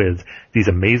decks with these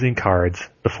amazing cards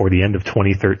before the end of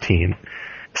 2013.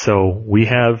 So we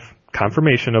have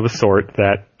confirmation of a sort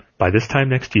that by this time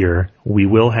next year, we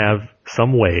will have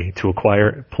some way to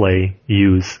acquire, play,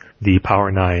 use the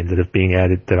Power 9 that are being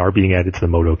added to the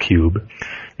Moto Cube.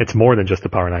 It's more than just the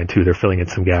Power 9 too. They're filling in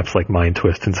some gaps like Mind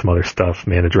Twist and some other stuff,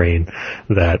 Mana Drain,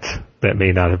 that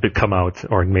may not have come out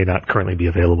or may not currently be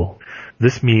available.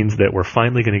 This means that we're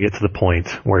finally going to get to the point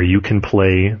where you can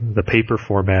play the paper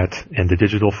format and the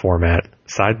digital format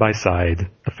side by side,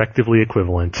 effectively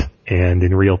equivalent and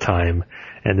in real time.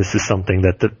 And this is something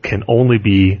that can only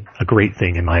be a great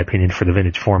thing, in my opinion, for the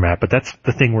vintage format. But that's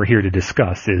the thing we're here to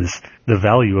discuss, is the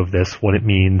value of this, what it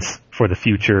means for the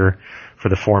future, for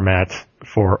the format,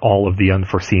 for all of the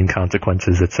unforeseen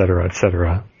consequences, et cetera, et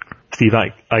cetera. Steve,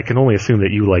 I can only assume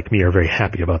that you, like me, are very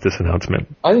happy about this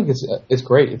announcement. I think it's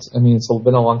great. It's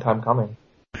been a long time coming.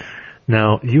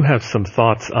 Now, you have some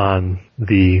thoughts on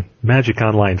the Magic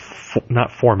Online,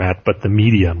 not format, but the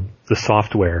medium, the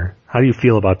software. How do you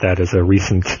feel about that as a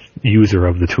recent user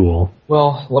of the tool?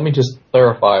 Well, let me just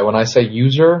clarify. When I say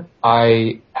user,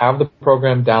 I have the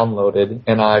program downloaded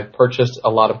and I've purchased a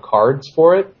lot of cards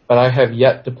for it, but I have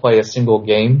yet to play a single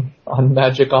game on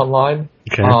Magic Online.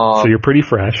 Okay, so you're pretty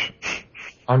fresh.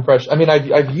 I'm fresh. I mean,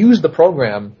 I've used the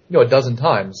program, a dozen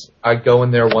times. I go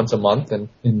in there once a month and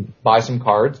buy some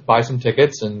cards, buy some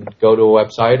tickets, and go to a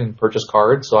website and purchase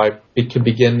cards. So it can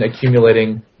begin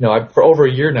accumulating. For over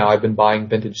a year now, I've been buying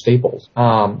vintage staples.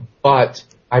 But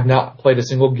I've not played a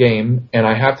single game, and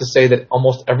I have to say that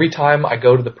almost every time I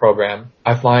go to the program,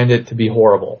 I find it to be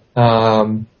horrible.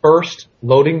 First,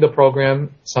 loading the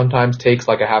program sometimes takes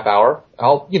like a half hour.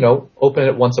 I'll, open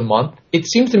it once a month. It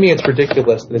seems to me it's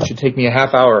ridiculous that it should take me a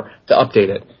half hour to update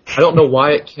it. I don't know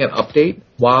why it can't update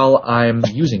while I'm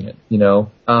using it,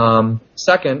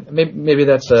 Second, maybe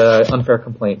that's an unfair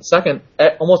complaint. Second,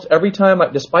 almost every time,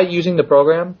 despite using the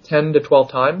program 10 to 12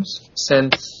 times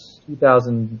since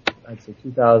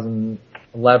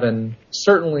 2011,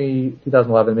 certainly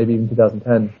 2011, maybe even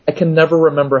 2010, I can never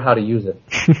remember how to use it.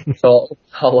 So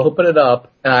I'll open it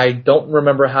up, and I don't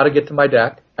remember how to get to my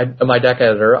deck, my deck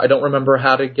editor. I don't remember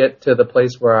how to get to the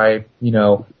place where I,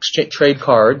 trade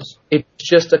cards. It's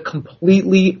just a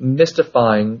completely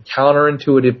mystifying,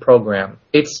 counterintuitive program.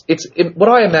 It's what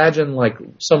I imagine like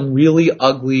some really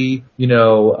ugly,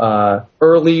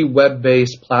 early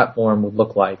web-based platform would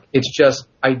look like. It's just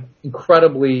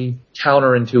incredibly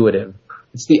counterintuitive.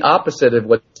 It's the opposite of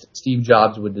what Steve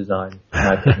Jobs would design, in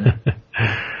my opinion.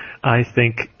 I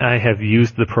think I have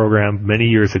used the program many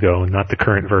years ago, not the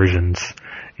current versions,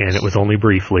 and it was only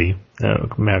briefly, a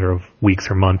matter of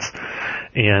weeks or months.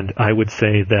 And I would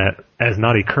say that as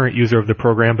not a current user of the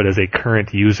program, but as a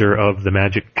current user of the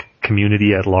Magic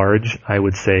community at large, I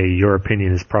would say your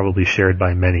opinion is probably shared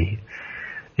by many.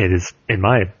 It is, in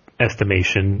my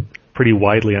estimation, pretty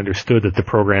widely understood that the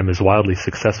program is wildly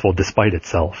successful despite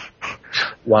itself.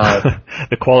 Wow.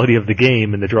 The quality of the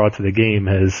game and the draw to the game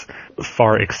has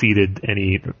far exceeded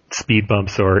any speed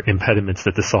bumps or impediments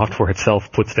that the software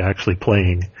itself puts to actually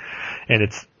playing. And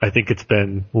I think it's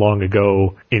been long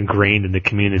ago ingrained in the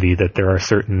community that there are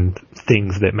certain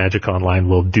things that Magic Online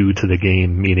will do to the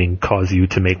game, meaning cause you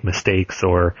to make mistakes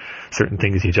or certain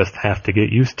things you just have to get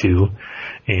used to.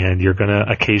 And you're going to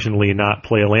occasionally not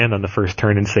play a land on the first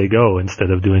turn and say go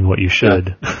instead of doing what you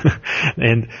should. Yeah.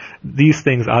 And these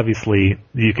things, obviously,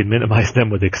 you can minimize them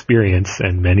with experience,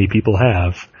 and many people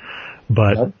have.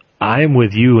 But yep. I'm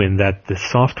with you in that the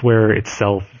software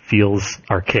itself feels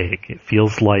archaic. It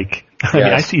feels like, I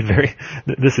mean, I see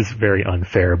this is very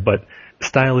unfair, but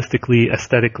stylistically,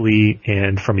 aesthetically,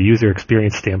 and from a user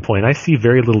experience standpoint, I see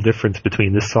very little difference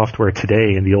between this software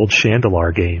today and the old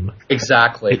Chandelar game.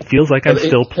 Exactly. It feels like I'm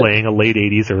still playing a late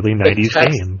 80s, early 90s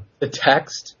game. The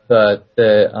text, the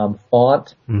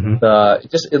font, mm-hmm.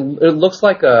 It looks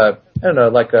like a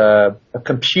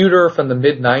computer from the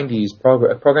mid 90s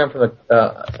a program from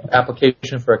the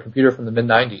application for a computer from the mid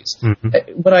 90s.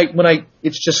 Mm-hmm.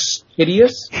 It's just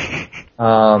hideous.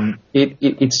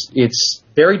 It's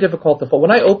very difficult to follow.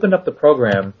 When I opened up the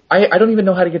program, I don't even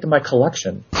know how to get to my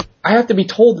collection. I have to be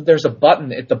told that there's a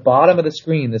button at the bottom of the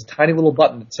screen, this tiny little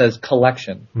button that says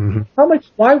collection. Mm-hmm.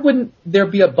 Why wouldn't there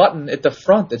be a button at the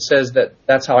front that says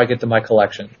that's how I get to my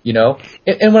collection, you know?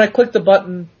 And when I click the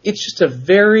button, it's just a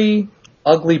very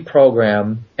ugly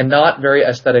program and not very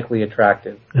aesthetically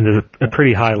attractive. And there's a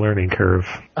pretty high learning curve.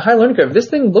 A high learning curve. This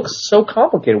thing looks so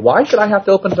complicated. Why should I have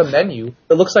to open up a menu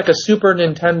that looks like a Super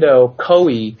Nintendo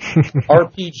Koei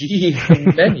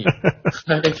RPG menu?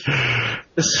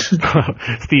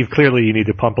 Steve, clearly you need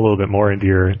to pump a little bit more into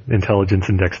your intelligence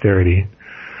and dexterity.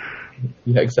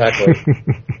 Yeah, exactly.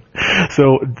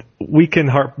 So we shouldn't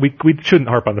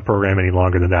harp on the program any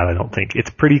longer than that, I don't think.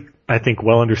 It's pretty, I think,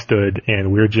 well understood,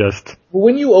 and we're just...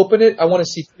 When you open it, I want to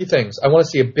see three things. I want to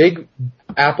see a big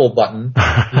Apple button,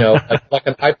 like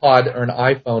an iPod or an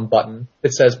iPhone button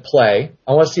that says play.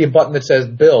 I want to see a button that says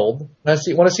build. And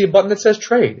I want to see a button that says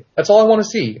trade. That's all I want to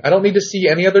see. I don't need to see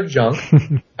any other junk.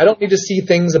 I don't need to see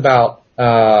things about,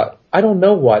 I don't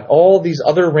know what, all these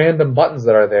other random buttons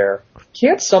that are there.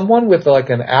 Can't someone with like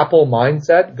an Apple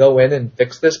mindset go in and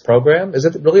fix this program? Is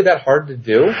it really that hard to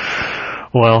do?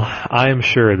 Well, I am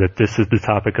sure that this is the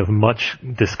topic of much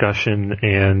discussion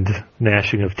and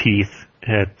gnashing of teeth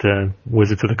at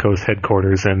Wizards of the Coast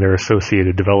headquarters and their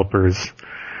associated developers.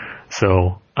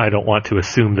 So I don't want to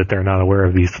assume that they're not aware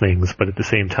of these things, but at the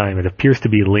same time, it appears to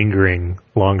be lingering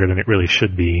longer than it really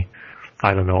should be.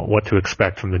 I don't know what to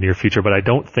expect from the near future, but I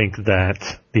don't think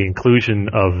that the inclusion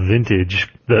of Vintage,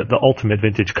 the ultimate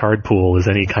Vintage card pool, is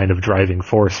any kind of driving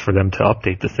force for them to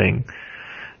update the thing.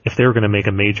 If they were going to make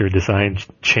a major design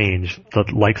change, the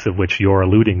likes of which you're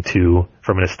alluding to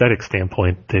from an aesthetic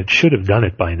standpoint, they should have done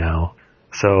it by now.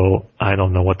 So I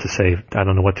don't know what to say. I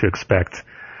don't know what to expect.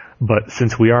 But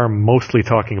since we are mostly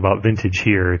talking about Vintage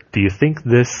here, do you think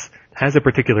this has a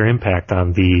particular impact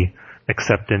on the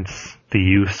acceptance, the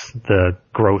use, the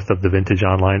growth of the Vintage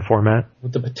Online format?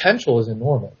 The potential is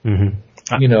enormous.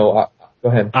 Mm-hmm. Go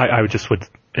ahead. I would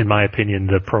in my opinion,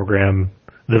 the program,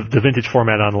 the Vintage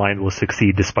format online will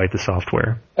succeed despite the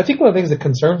software. I think one of the things that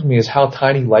concerns me is how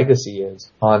tiny Legacy is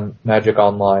on Magic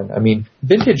Online. I mean,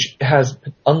 Vintage has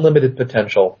unlimited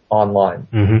potential online.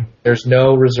 Mm-hmm. There's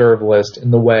no reserve list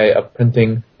in the way of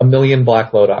printing 1 million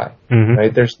Black Lodi. Mm-hmm.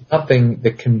 Right? There's nothing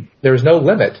there's no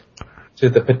limit to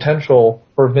the potential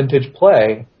for Vintage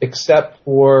play except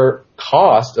for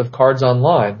cost of cards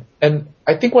online. And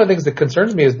I think one of the things that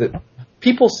concerns me is that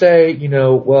people say,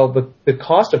 the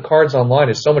cost of cards online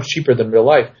is so much cheaper than real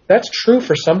life. That's true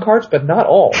for some cards, but not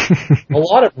all. A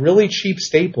lot of really cheap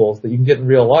staples that you can get in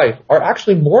real life are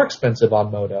actually more expensive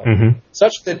on Modo,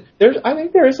 such that I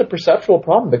think there is a perceptual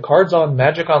problem that cards on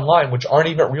Magic Online, which aren't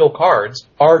even real cards,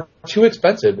 are too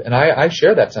expensive, and I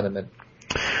share that sentiment.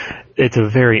 It's a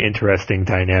very interesting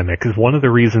dynamic, because one of the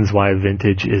reasons why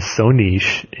Vintage is so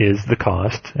niche is the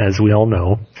cost, as we all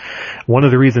know. One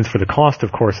of the reasons for the cost,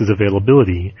 of course, is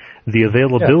availability. The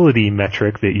availability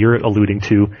metric that you're alluding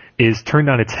to is turned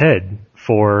on its head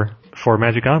for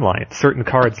Magic Online. Certain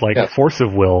cards like Force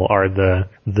of Will are the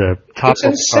the top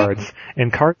level cards,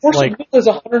 and cards Force like of Will is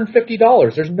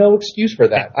 $150. There's no excuse for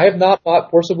that. I have not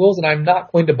bought Force of Wills, and I'm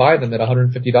not going to buy them at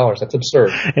 $150. That's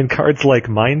absurd. and cards like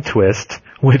Mind Twist,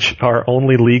 which are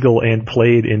only legal and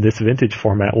played in this vintage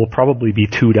format, will probably be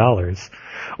 $2.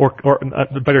 Or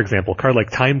a better example, a card like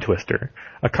Time Twister,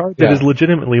 a card that is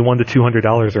legitimately $100 to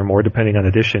 $200 or more, depending on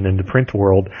edition. In the print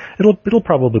world, it'll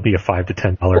probably be a $5 to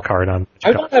 $10 card on.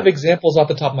 I don't have examples off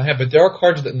the top of my head, but there are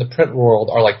cards that in the print world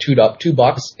are like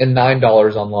 $2 and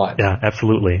 $9 online. Yeah,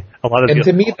 absolutely.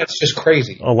 To me, that's just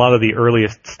crazy. A lot of the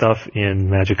earliest stuff in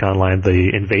Magic Online,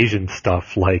 the invasion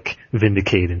stuff like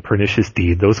Vindicate and Pernicious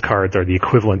Deed, those cards are the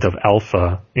equivalent of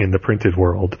alpha in the printed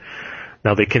world.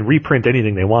 Now, they can reprint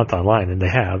anything they want online, and they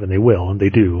have, and they will, and they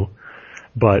do.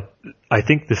 But I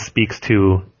think this speaks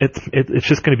to, it's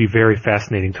just going to be very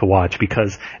fascinating to watch,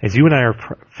 because as you and I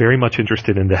are very much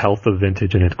interested in the health of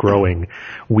vintage and its growing,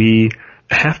 we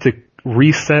have to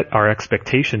reset our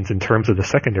expectations in terms of the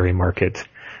secondary market,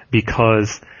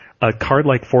 because a card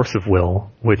like Force of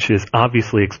Will, which is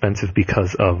obviously expensive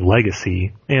because of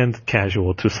legacy, and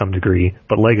casual to some degree,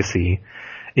 but legacy,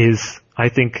 is, I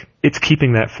think, it's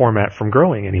keeping that format from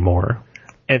growing anymore.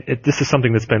 And this is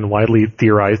something that's been widely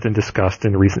theorized and discussed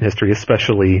in recent history,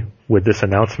 especially with this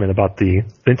announcement about the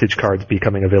vintage cards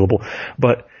becoming available.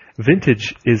 But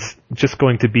vintage is just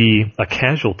going to be a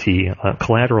casualty, a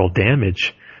collateral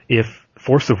damage, if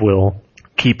Force of Will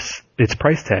keeps its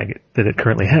price tag that it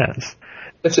currently has.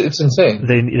 It's insane.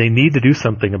 They need to do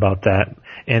something about that.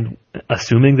 And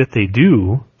assuming that they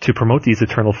do, to promote these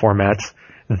eternal formats,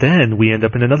 then we end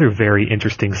up in another very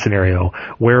interesting scenario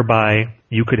whereby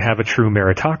you could have a true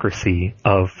meritocracy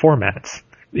of formats.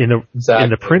 In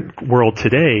the print world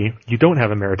today, you don't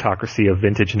have a meritocracy of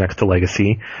vintage next to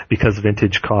legacy, because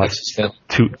vintage costs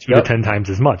two to 10 times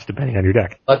as much, depending on your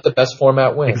deck. Let the best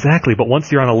format win. Exactly, but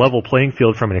once you're on a level playing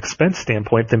field from an expense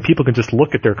standpoint, then people can just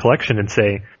look at their collection and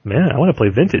say, man, I want to play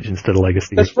vintage instead of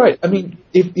legacy. That's right. I mean,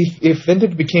 if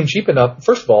vintage became cheap enough,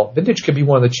 first of all, vintage could be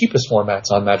one of the cheapest formats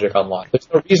on Magic Online. There's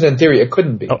no reason in theory it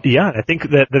couldn't be. Oh, yeah, I think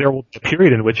that there will be a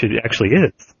period in which it actually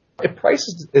is. If price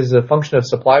is a function of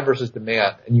supply versus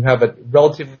demand, and you have a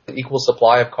relatively equal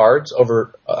supply of cards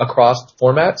across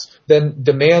formats, then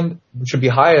demand should be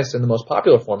highest in the most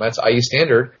popular formats, i.e.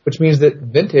 standard, which means that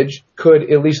vintage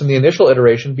could, at least in the initial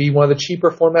iteration, be one of the cheaper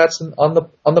formats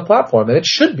on the platform, and it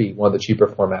should be one of the cheaper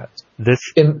formats.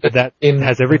 That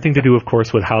has everything to do, of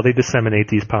course, with how they disseminate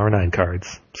these Power 9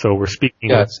 cards. So we're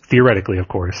speaking theoretically, of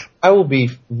course. I will be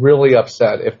really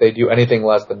upset if they do anything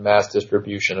less than mass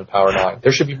distribution of Power 9.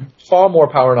 There should be far more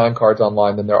Power 9 cards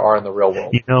online than there are in the real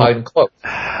world. Not even close.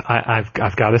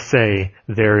 I've got to say,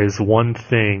 there is one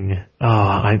thing,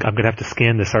 I'm going to have to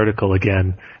scan this article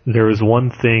again. There was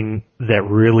one thing that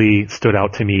really stood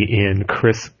out to me in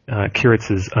Chris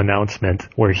Kuritz's announcement,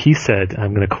 where he said,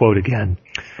 I'm going to quote again,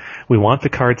 "We want the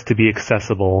cards to be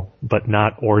accessible, but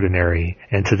not ordinary.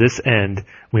 And to this end,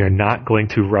 we are not going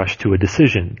to rush to a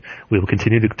decision. We will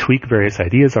continue to tweak various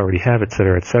ideas, already have,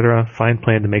 etc., find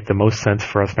plan to make the most sense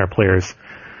for us and our players.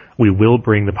 We will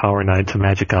bring the Power 9 to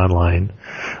Magic Online."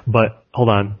 But, hold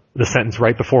on, the sentence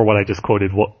right before what I just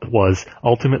quoted was,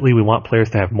 "Ultimately, we want players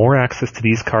to have more access to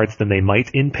these cards than they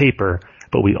might in paper,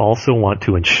 but we also want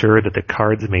to ensure that the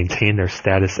cards maintain their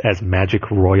status as Magic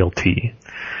royalty."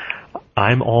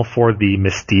 I'm all for the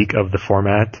mystique of the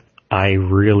format. I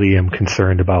really am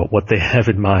concerned about what they have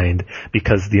in mind,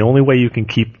 because the only way you can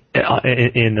keep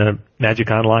in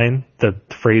Magic Online the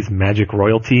phrase Magic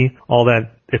royalty, all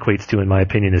that equates to, in my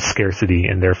opinion, is scarcity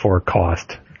and therefore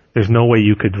cost. There's no way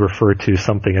you could refer to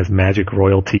something as Magic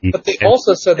royalty. But they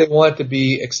also said they want it to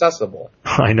be accessible.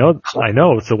 I know.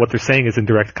 So what they're saying is in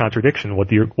direct contradiction. What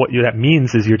that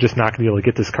means is you're just not going to be able to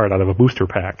get this card out of a booster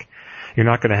pack. You're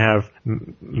not going to have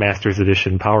Masters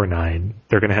Edition Power 9.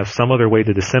 They're going to have some other way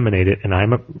to disseminate it, and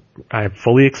I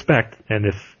fully expect, and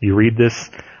if you read this,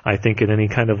 I think in any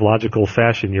kind of logical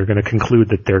fashion, you're going to conclude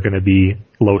that they're going to be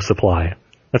low supply.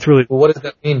 That's really... Well, what does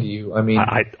that mean to you? I mean...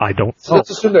 I don't know. So let's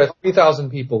assume there are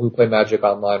 3,000 people who play Magic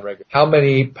Online regularly. How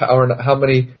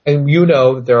many, and you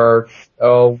know there are,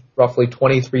 roughly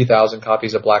 23,000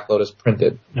 copies of Black Lotus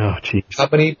printed. Oh, jeez. How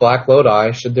many Black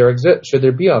Lodi should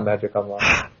there be on Magic Online?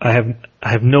 I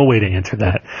have no way to answer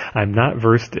that. I'm not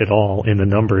versed at all in the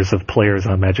numbers of players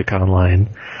on Magic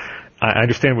Online. I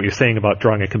understand what you're saying about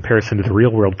drawing a comparison to the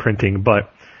real world printing, but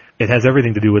it has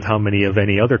everything to do with how many of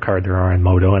any other card there are in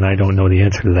Moto, and I don't know the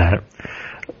answer to that.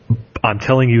 I'm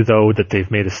telling you, though, that they've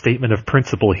made a statement of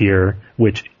principle here,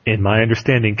 which, in my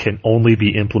understanding, can only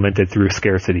be implemented through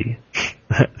scarcity.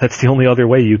 That's the only other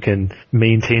way you can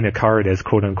maintain a card as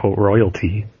quote-unquote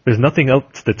royalty. There's nothing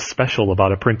else that's special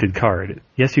about a printed card.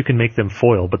 Yes, you can make them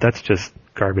foil, but that's just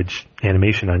garbage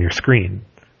animation on your screen.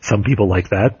 Some people like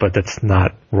that, but that's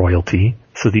not royalty.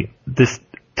 So this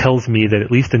tells me that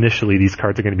at least initially these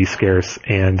cards are going to be scarce,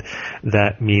 and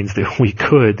that means that we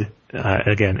could,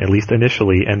 again, at least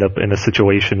initially, end up in a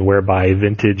situation whereby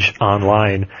Vintage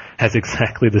Online has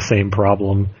exactly the same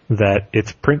problem that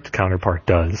its print counterpart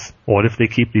does. What if they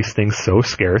keep these things so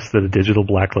scarce that a digital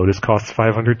Black Lotus costs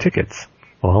 500 tickets?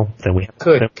 Well, then we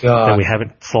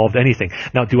haven't solved anything.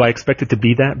 Now, do I expect it to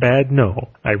be that bad? No.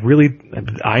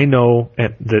 I know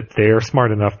that they are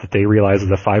smart enough that they realize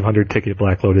that a 500 ticket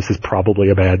Black Lotus is probably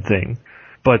a bad thing.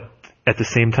 But at the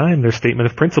same time, their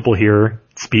statement of principle here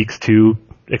speaks to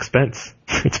expense.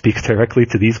 It speaks directly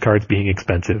to these cards being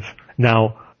expensive.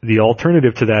 Now, the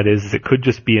alternative to that is it could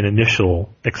just be an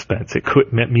initial expense.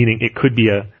 Meaning it could be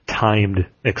a timed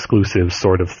exclusive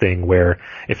sort of thing where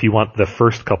if you want the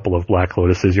first couple of Black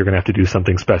Lotuses, you're going to have to do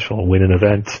something special, win an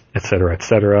event,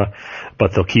 etc.,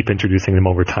 but they'll keep introducing them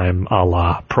over time, a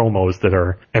la promos that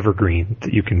are evergreen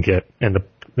that you can get, and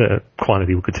the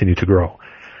quantity will continue to grow.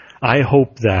 I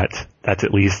hope that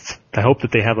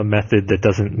they have a method that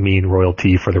doesn't mean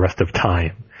royalty for the rest of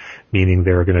time, meaning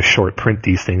they're going to short print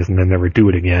these things and then never do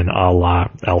it again, a la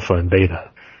alpha and beta.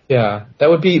 Yeah, that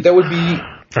would be.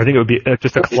 I think it would be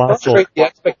just a colossal. Frustrate the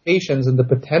expectations and the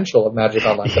potential of Magic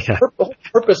Online. Yeah. The whole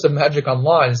purpose of Magic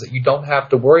Online is that you don't have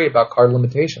to worry about card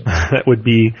limitations. That would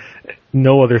be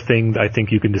no other thing I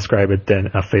think you can describe it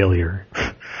than a failure.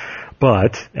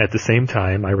 But at the same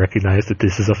time, I recognize that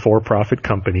this is a for-profit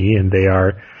company and they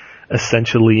are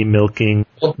essentially milking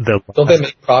Don't they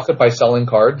make profit by selling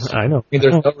cards? I know. I mean,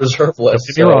 there's no reserve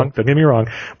list. Don't get me wrong.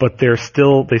 But they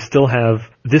still have,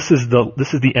 this is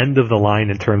the end of the line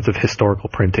in terms of historical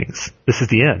printings. This is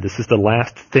the end. This is the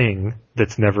last thing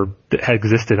that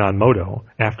existed on Moto.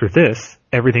 After this,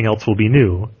 everything else will be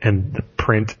new and the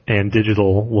print and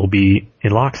digital will be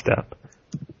in lockstep.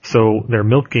 So they're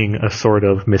milking a sort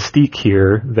of mystique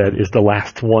here that is the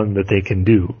last one that they can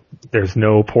do. There's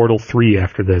no Portal 3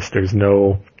 after this. There's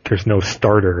no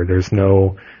starter. There's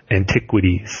no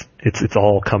antiquities. It's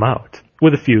all come out.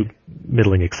 With a few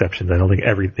middling exceptions. I don't think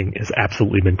everything has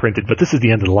absolutely been printed, but this is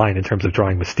the end of the line in terms of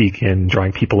drawing mystique in,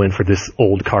 drawing people in for this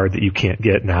old card that you can't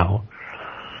get now.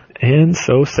 And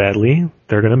so sadly,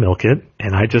 they're going to milk it,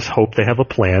 and I just hope they have a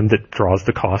plan that draws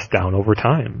the cost down over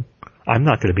time. I'm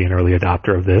not going to be an early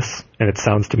adopter of this, and it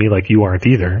sounds to me like you aren't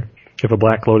either. If a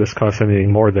Black Lotus costs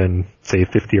anything more than, say,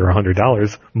 $50 or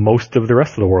 $100, most of the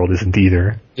rest of the world isn't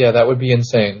either. Yeah, that would be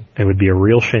insane. It would be a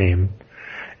real shame.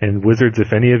 And Wizards,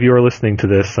 if any of you are listening to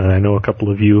this, and I know a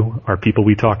couple of you are people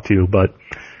we talk to, but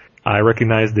I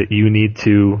recognize that you need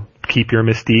to keep your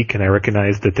mystique, and I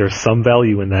recognize that there's some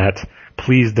value in that.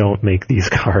 Please don't make these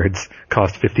cards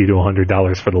cost $50 to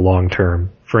 $100 for the long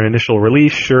term. For an initial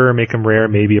release, sure, make them rare,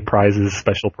 maybe a prizes,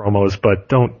 special promos, but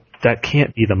that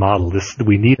can't be the model.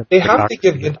 We need a They have to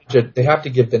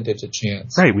give Vintage a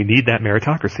chance. Right, we need that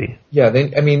meritocracy. Yeah,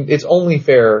 it's only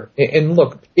fair. And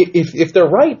look, if they're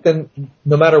right, then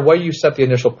no matter what you set the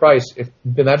initial price, if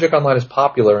the Magic Online is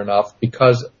popular enough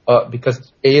because A,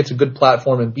 it's a good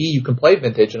platform, and B, you can play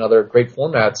Vintage and other great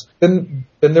formats, then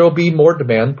there will be more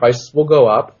demand, prices will go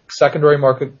up, secondary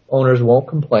market owners won't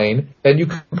complain,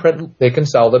 and they can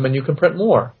sell them and you can print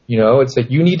more. It's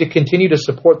like you need to continue to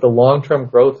support the long-term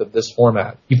growth of this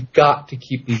format. You've got to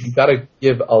keep these, you've got to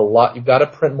give a lot, you've got to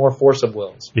print more Force of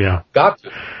Wills. Yeah. Got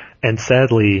to. And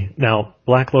sadly, now,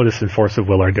 Black Lotus and Force of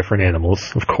Will are different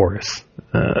animals, of course.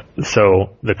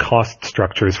 So the cost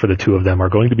structures for the two of them are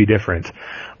going to be different.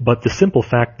 But the simple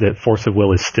fact that Force of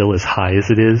Will is still as high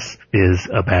as it is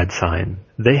a bad sign.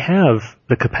 They have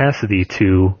the capacity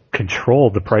to control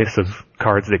the price of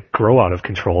cards that grow out of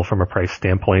control from a price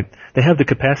standpoint. They have the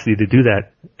capacity to do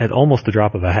that at almost the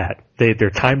drop of a hat.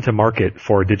 Their time to market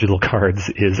for digital cards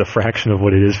is a fraction of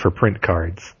what it is for print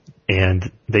cards.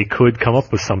 And they could come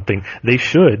up with something. They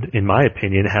should, in my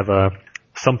opinion, have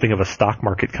something of a stock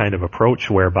market kind of approach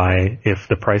whereby if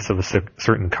the price of a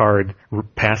certain card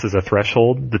passes a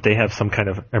threshold, that they have some kind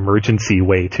of emergency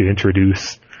way to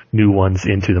introduce new ones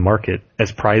into the market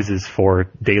as prizes for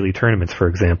daily tournaments, for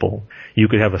example. You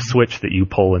could have a switch that you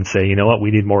pull and say, you know what,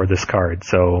 we need more of this card.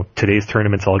 So today's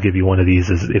tournaments, I'll give you one of these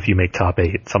if you make top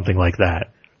 8, something like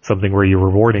that. Something where you're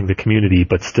rewarding the community,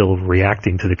 but still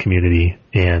reacting to the community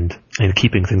and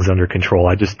keeping things under control.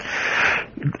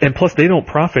 And plus they don't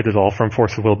profit at all from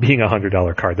Force of Will being a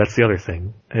 $100 card. That's the other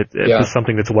thing. It's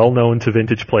something that's well known to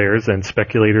Vintage players and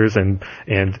speculators and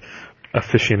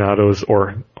aficionados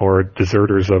or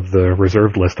deserters of the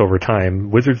reserved list over time,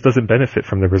 Wizards doesn't benefit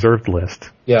from the reserved list.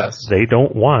 Yes. They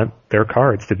don't want their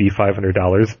cards to be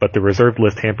 $500, but the reserved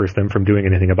list hampers them from doing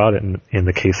anything about it in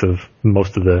the case of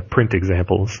most of the print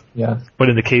examples. Yeah. But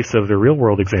in the case of the real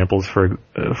world examples, for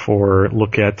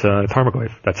look at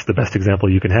Tarmogoyf. That's the best example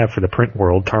you can have for the print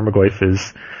world. Tarmogoyf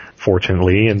is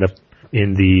fortunately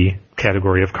in the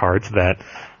category of cards that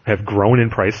have grown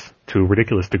in price to a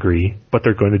ridiculous degree, but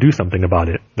they're going to do something about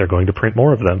it. They're going to print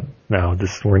more of them. Now,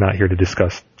 we're not here to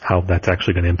discuss how that's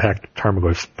actually going to impact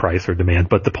Tarmogoyf's price or demand,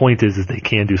 but the point is they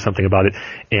can do something about it,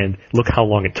 and look how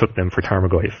long it took them for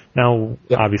Tarmogoyf. Now,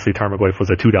 Obviously Tarmogoyf was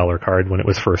a $2 card when it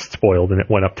was first spoiled, and it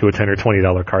went up to a $10 or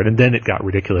 $20 card, and then it got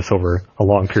ridiculous over a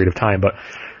long period of time, but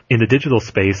in the digital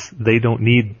space, they don't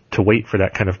need to wait for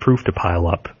that kind of proof to pile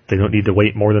up. They don't need to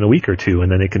wait more than a week or two,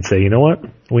 and then they can say, you know what?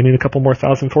 We need a couple more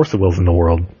thousand Force of Wills in the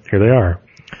world. Here they are.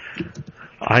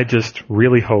 I just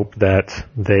really hope that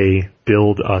they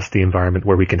build us the environment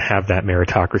where we can have that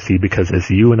meritocracy, because as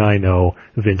you and I know,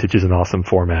 Vintage is an awesome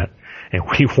format. And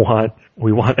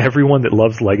we want everyone that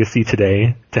loves Legacy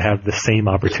today to have the same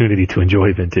opportunity to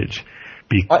enjoy Vintage.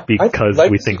 Because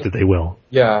we think that they will.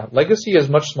 Yeah, Legacy is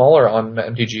much smaller on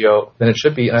MTGO than it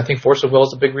should be, and I think Force of Will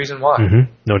is a big reason why.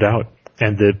 Mm-hmm, no doubt.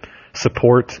 And the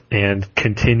support and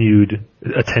continued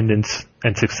attendance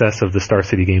and success of the Star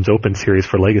City Games Open Series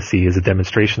for Legacy is a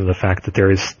demonstration of the fact that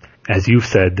there is, as you've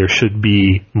said, there should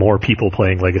be more people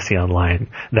playing Legacy Online.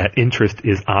 That interest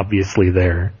is obviously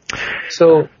there.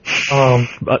 So,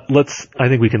 but I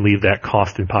think we can leave that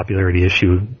cost and popularity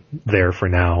issue there for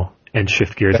now and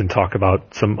shift gears and talk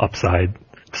about some upside.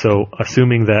 So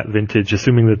assuming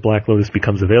that Black Lotus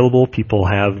becomes available, people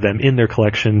have them in their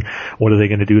collection, what are they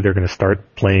going to do? They're going to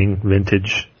start playing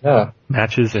Vintage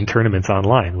matches and tournaments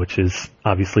online, which is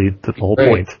obviously the whole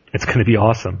point. It's going to be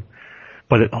awesome.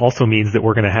 But it also means that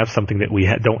we're going to have something that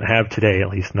we don't have today, at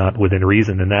least not within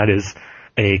reason, and that is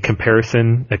a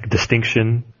comparison, a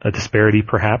distinction, a disparity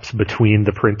perhaps between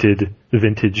the printed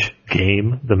Vintage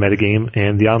game, the metagame,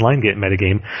 and the online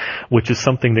metagame, which is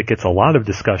something that gets a lot of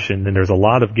discussion, and there's a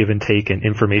lot of give and take and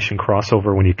information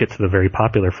crossover when you get to the very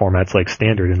popular formats like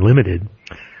Standard and Limited.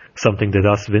 Something that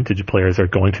us Vintage players are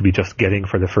going to be just getting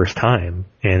for the first time,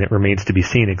 and it remains to be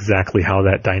seen exactly how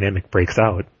that dynamic breaks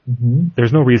out. Mm-hmm.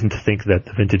 There's no reason to think that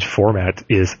the Vintage format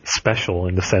is special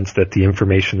in the sense that the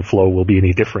information flow will be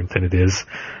any different than it is,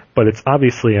 but it's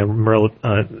obviously a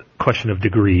question of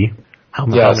degree. How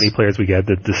many players we get,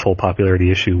 this whole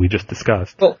popularity issue we just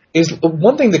discussed. Well,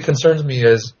 one thing that concerns me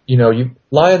is,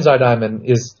 Lion's Eye Diamond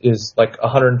is like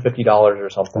 $150 or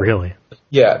something. Really?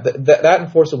 Yeah, that and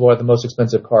Force of Will are the most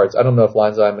expensive cards. I don't know if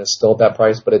Lion's Eye Diamond is still at that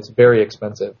price, but it's very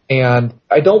expensive. And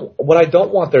what I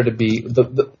don't want there to be,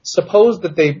 suppose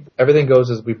that everything goes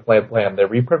as we plan. They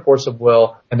reprint Force of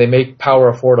Will and they make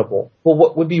Power affordable. Well,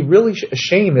 what would be really a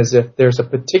shame is if there's a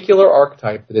particular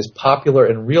archetype that is popular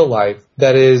in real life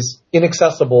that is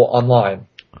inaccessible online.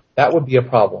 That would be a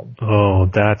problem. Oh,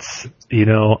 that's,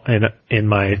 in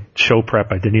my show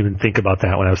prep, I didn't even think about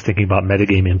that when I was thinking about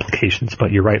metagame implications,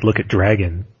 but you're right, look at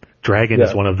Dragon. Dragon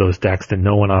is one of those decks that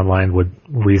no one online would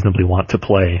reasonably want to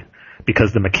play,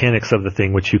 because the mechanics of the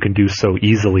thing, which you can do so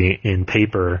easily in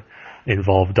paper,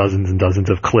 involve dozens and dozens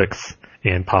of clicks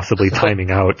and possibly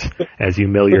timing out as you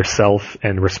mill yourself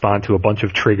and respond to a bunch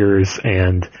of triggers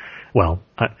and... Well,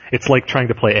 it's like trying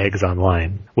to play eggs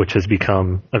online, which has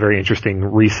become a very interesting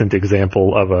recent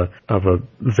example of a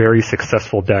very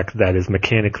successful deck that is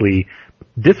mechanically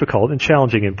difficult and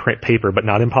challenging in paper, but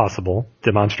not impossible,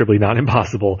 demonstrably not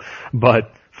impossible,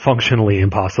 but functionally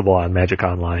impossible on Magic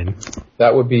Online.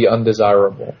 That would be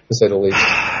undesirable, to say the least.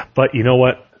 But you know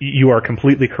what? You are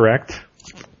completely correct.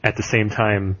 At the same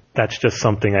time, that's just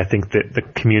something I think that the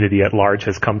community at large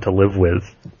has come to live with.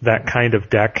 That kind of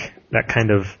deck, that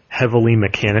kind of heavily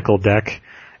mechanical deck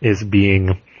is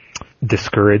being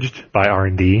discouraged by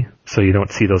R&D, so you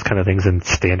don't see those kind of things in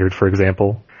Standard, for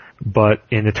example. But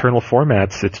in Eternal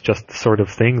formats, it's just the sort of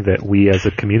thing that we as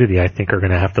a community, I think, are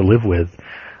going to have to live with.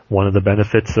 One of the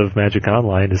benefits of Magic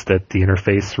Online is that the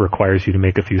interface requires you to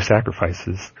make a few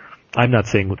sacrifices. I'm not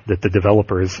saying that the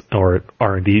developers or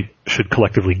R&D should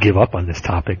collectively give up on this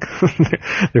topic.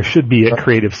 There should be a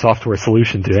creative software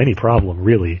solution to any problem,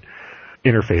 really.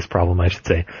 Interface problem, I should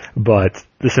say. But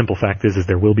the simple fact is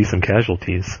there will be some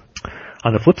casualties.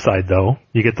 On the flip side, though,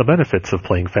 you get the benefits of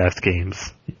playing fast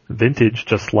games. Vintage,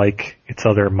 just like its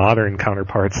other modern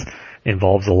counterparts,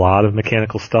 involves a lot of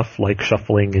mechanical stuff like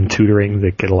shuffling and tutoring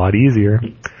that get a lot easier.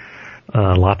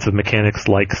 Lots of mechanics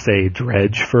like, say,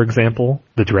 Dredge, for example.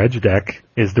 The Dredge deck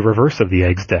is the reverse of the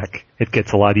Eggs deck. It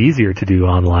gets a lot easier to do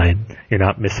online. You're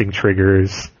not missing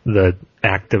triggers. The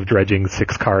act of dredging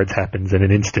 6 cards happens in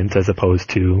an instant as opposed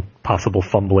to possible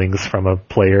fumblings from a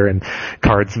player and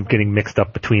cards getting mixed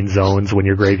up between zones when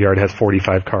your graveyard has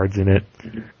 45 cards in it.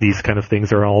 These kind of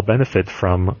things are all benefit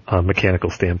from a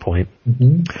mechanical standpoint,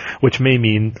 which may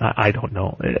mean, I don't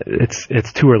know,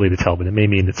 it's too early to tell, but it may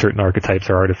mean that certain archetypes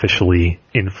are artificially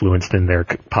influenced in their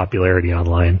popularity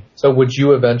online. So would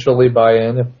you eventually buy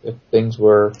in if things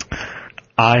were...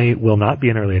 I will not be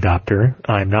an early adopter.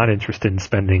 I'm not interested in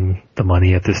spending the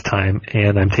money at this time,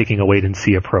 and I'm taking a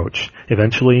wait-and-see approach.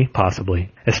 Eventually,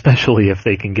 possibly, especially if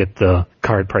they can get the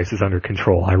card prices under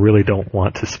control. I really don't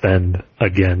want to spend,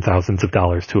 again, thousands of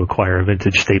dollars to acquire a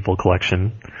vintage staple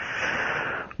collection.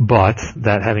 But,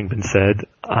 that having been said,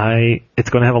 it's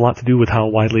going to have a lot to do with how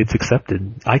widely it's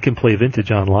accepted. I can play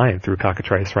vintage online through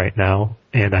Cockatrice right now,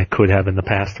 and I could have in the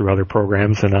past through other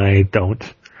programs, and I don't.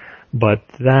 But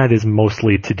that is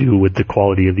mostly to do with the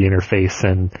quality of the interface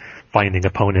and finding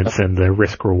opponents and the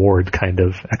risk-reward kind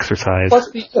of exercise. Plus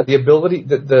the ability,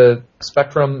 the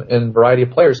spectrum and variety of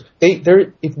players.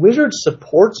 If Wizards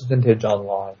supports vintage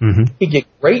online, you get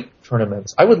great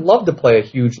tournaments. I would love to play a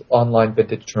huge online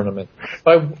vintage tournament,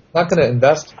 but I'm not going to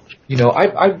invest.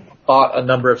 I bought a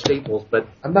number of staples, but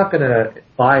I'm not going to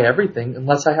buy everything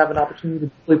unless I have an opportunity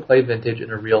to really play vintage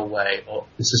in a real way, or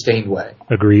a sustained way.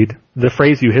 Agreed. The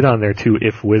phrase you hit on there, too,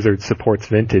 if Wizards supports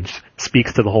vintage,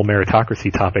 speaks to the whole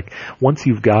meritocracy topic. Once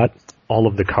you've got all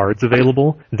of the cards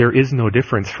available, there is no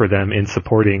difference for them in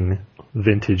supporting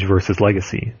vintage versus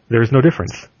legacy. There's no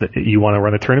difference. You want to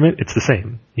run a tournament, it's the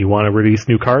same. You want to release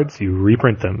new cards, you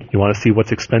reprint them. You want to see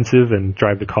what's expensive and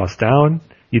drive the cost down,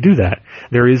 you do that.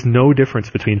 There is no difference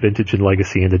between vintage and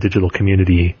legacy in the digital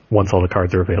community once all the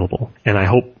cards are available. And I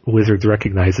hope Wizards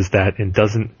recognizes that and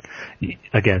doesn't,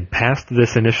 again, past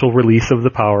this initial release of the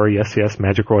power, yes,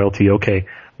 Magic Royalty, okay.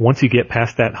 Once you get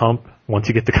past that hump, once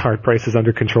you get the card prices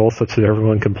under control such that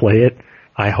everyone can play it,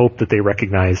 I hope that they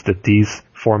recognize that these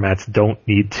formats don't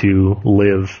need to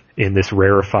live in this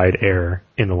rarefied air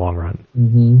in the long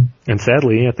run. And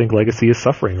sadly, I think Legacy is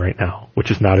suffering right now,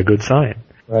 which is not a good sign.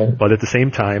 Right. But at the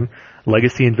same time,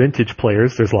 Legacy and Vintage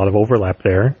players, there's a lot of overlap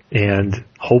there, and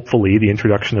hopefully the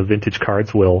introduction of Vintage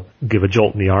cards will give a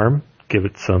jolt in the arm, give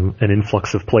it an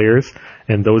influx of players,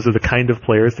 and those are the kind of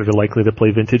players that are likely to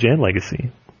play Vintage and Legacy.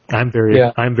 I'm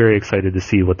very excited to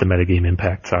see what the metagame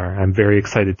impacts are. I'm very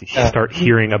excited to start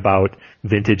hearing about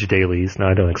vintage dailies. No,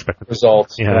 I don't expect them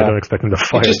results. I don't expect them to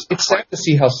fire. It's sad to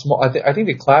see how small. I think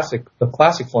the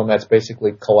classic format's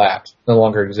basically collapsed, no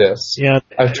longer exists. Yeah,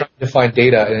 I've tried to find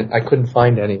data and I couldn't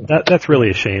find any. That's really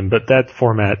a shame. But that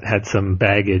format had some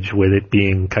baggage with it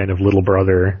being kind of little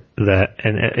brother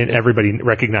and everybody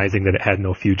recognizing that it had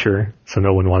no future, so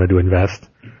no one wanted to invest.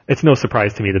 It's no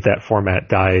surprise to me that format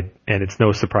died, and it's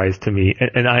no surprise to me,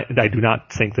 and I do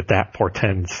not think that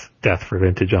portends death for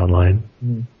Vintage Online.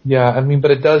 Yeah,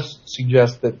 but it does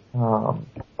suggest that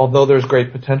although there's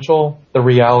great potential, the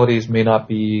realities may not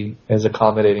be as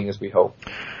accommodating as we hope.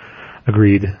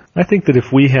 Agreed. I think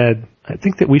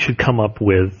that we should come up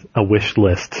with a wish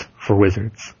list for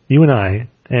Wizards. You and I,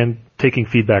 and taking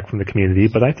feedback from the community,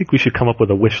 but I think we should come up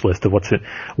with a wish list of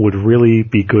would really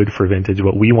be good for Vintage,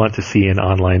 what we want to see in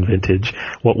online Vintage,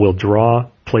 what will draw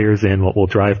players in, what will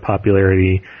drive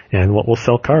popularity, and what will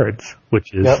sell cards,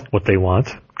 which is what they want.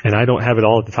 And I don't have it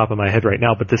all at the top of my head right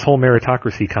now, but this whole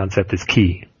meritocracy concept is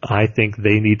key. I think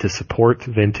they need to support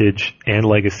Vintage and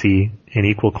Legacy in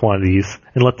equal quantities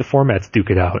and let the formats duke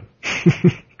it out.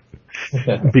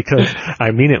 Because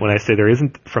I mean it when I say there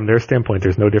isn't, from their standpoint,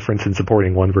 there's no difference in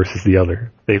supporting one versus the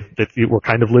other. We're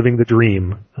kind of living the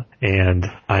dream, and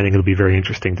I think it'll be very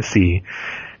interesting to see.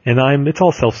 And it's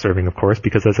all self-serving, of course,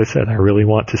 because as I said, I really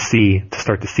want to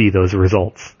start to see those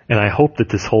results. And I hope that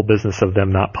this whole business of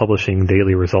them not publishing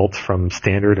daily results from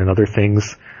Standard and other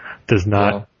things does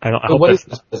not. Yeah. What is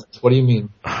this business? What do you mean?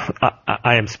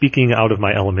 I am speaking out of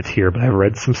my element here, but I've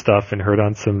read some stuff and heard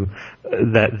on some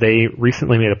that they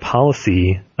recently made a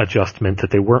policy adjustment that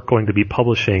they weren't going to be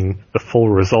publishing the full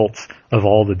results of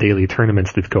all the daily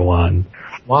tournaments that go on.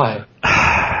 Why?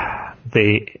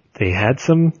 They had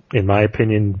some, in my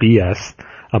opinion, BS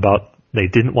about they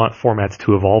didn't want formats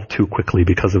to evolve too quickly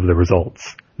because of the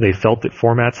results. They felt that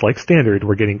formats like Standard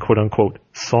were getting quote-unquote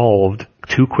solved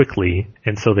too quickly,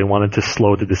 and so they wanted to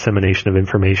slow the dissemination of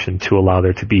information to allow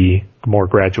there to be more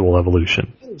gradual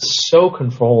evolution. So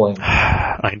controlling.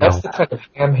 I know. That's the kind of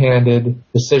ham-handed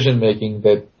decision-making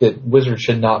that Wizards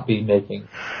should not be making.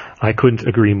 I couldn't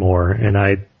agree more, and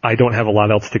I don't have a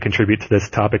lot else to contribute to this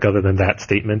topic other than that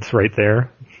statement right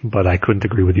there, but I couldn't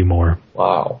agree with you more.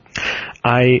 Wow.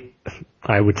 I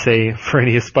would say for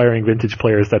any aspiring Vintage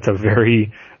players, that's a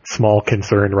very small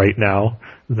concern right now.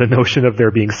 The notion of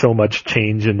there being so much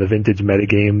change in the Vintage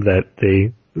metagame that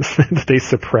they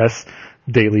suppress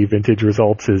daily Vintage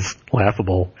results is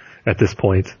laughable at this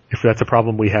point. If that's a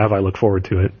problem we have, I look forward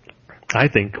to it. I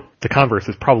think the converse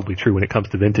is probably true when it comes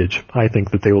to Vintage. I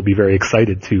think that they will be very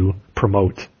excited to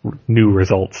promote new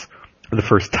results. The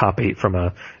first top 8 from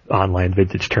a online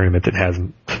Vintage tournament that has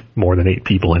more than 8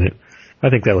 people in it. I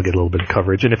think that'll get a little bit of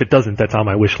coverage, and if it doesn't, that's on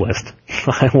my wish list.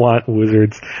 I want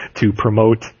Wizards to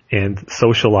promote and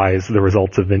socialize the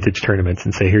results of Vintage tournaments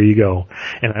and say, here you go.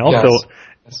 And I also... Yes.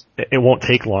 It won't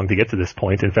take long to get to this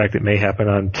point. In fact, it may happen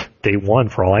on day 1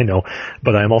 for all I know.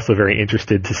 But I'm also very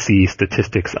interested to see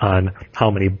statistics on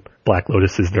how many Black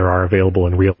Lotuses there are available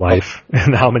in real life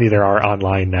and how many there are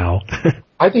online now.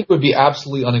 I think it would be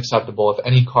absolutely unacceptable if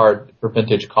any card for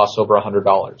Vintage costs over $100.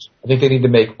 I think they need to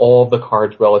make all the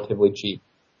cards relatively cheap.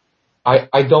 I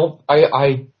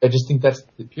just think that's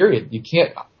the period. You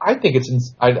can't,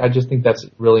 I just think that's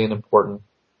really an important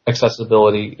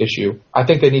accessibility issue. I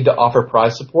think they need to offer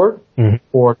prize support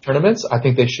for tournaments. I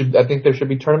think there should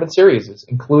be tournament series,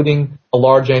 including a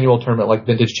large annual tournament like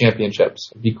Vintage Championships.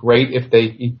 It'd be great if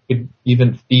they could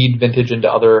even feed Vintage into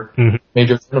other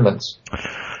major tournaments.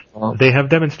 They have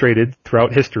demonstrated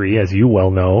throughout history, as you well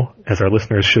know, as our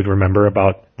listeners should remember,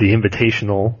 about the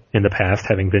Invitational in the past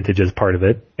having Vintage as part of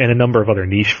it, and a number of other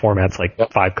niche formats like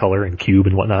 5-color and Cube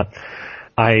and whatnot.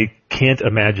 I can't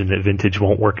imagine that Vintage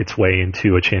won't work its way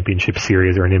into a championship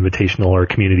series or an invitational or a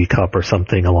community cup or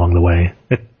something along the way.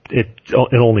 It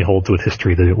only holds with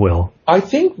history that it will. I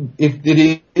think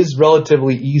it is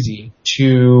relatively easy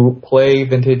to play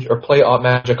Vintage or play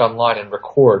Magic Online and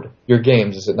record your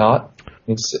games, is it not?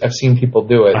 I've seen people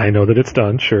do it. I know that it's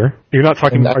done, sure. You're not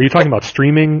talking, are you talking about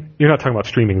streaming? You're not talking about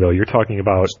streaming though. You're talking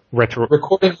about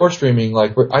recording or streaming.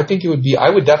 Like, I think I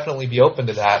would definitely be open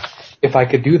to that if I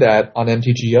could do that on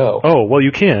MTGO. Oh, well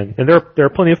you can. And there are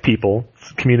plenty of people,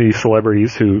 community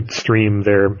celebrities who stream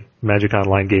their Magic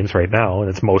Online games right now, and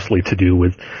it's mostly to do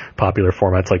with popular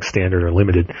formats like Standard or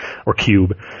Limited or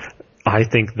Cube. I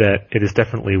think that it is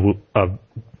definitely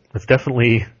it's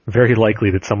definitely very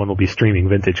likely that someone will be streaming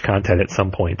Vintage content at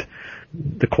some point.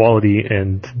 The quality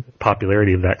and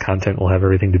popularity of that content will have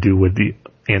everything to do with the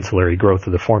ancillary growth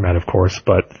of the format, of course,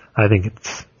 but I think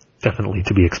it's definitely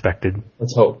to be expected.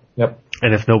 Let's hope. Yep.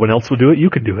 And if no one else will do it, you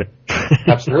can do it.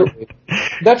 Absolutely.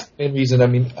 That's the main reason. I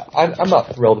mean, I'm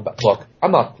not thrilled at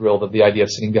the idea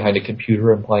of sitting behind a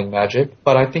computer and playing Magic,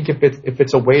 but I think if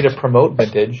it's a way to promote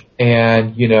Vintage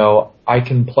and, I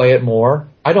can play it more.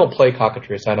 I don't play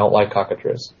Cockatrice. I don't like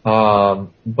Cockatrice.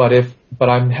 But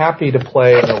I'm happy to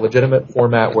play in a legitimate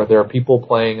format where there are people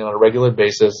playing on a regular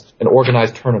basis in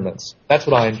organized tournaments. That's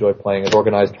what I enjoy playing, is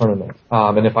organized tournaments.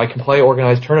 And if I can play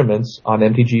organized tournaments on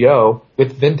MTGO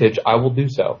with Vintage, I will do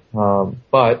so.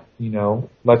 But,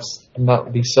 let's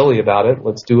not be silly about it.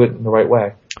 Let's do it in the right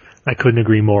way. I couldn't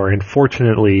agree more. And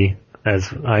fortunately,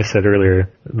 as I said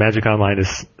earlier, Magic Online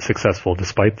is successful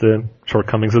despite the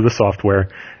shortcomings of the software.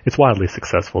 It's wildly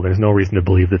successful. There's no reason to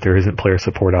believe that there isn't player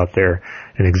support out there,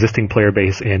 an existing player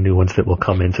base and new ones that will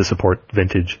come in to support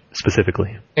Vintage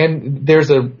specifically. And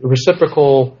there's a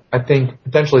reciprocal, I think,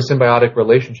 potentially symbiotic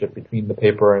relationship between the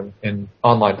paper and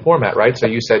online format, right? So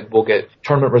you said we'll get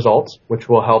tournament results, which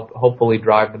will help hopefully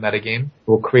drive the metagame.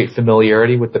 We'll create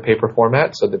familiarity with the paper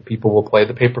format so that people will play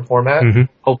the paper format.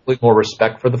 Hopefully more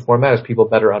respect for the format as people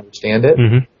better understand it.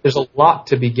 There's a lot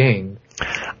to be gained.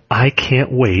 I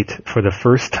can't wait for the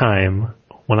first time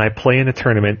when I play in a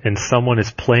tournament and someone is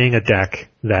playing a deck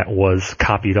that was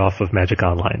copied off of Magic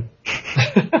Online.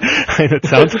 And it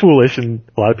sounds foolish, and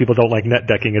a lot of people don't like net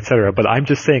decking, etc. But I'm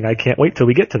just saying I can't wait till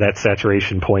we get to that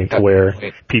saturation point where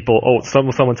people,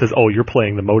 someone says, oh, you're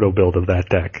playing the Moto build of that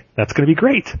deck. That's going to be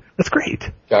great. That's great.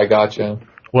 I gotcha.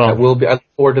 Well, I look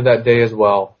forward to that day as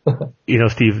well.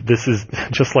 Steve, this is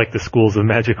just like the schools of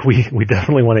Magic. We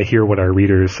definitely want to hear what our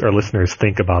listeners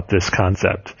think about this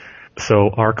concept. So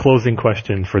our closing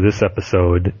question for this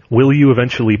episode, will you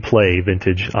eventually play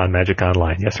Vintage on Magic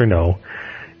Online? Yes or no?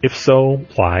 If so,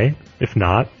 why? If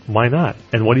not, why not?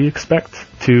 And what do you expect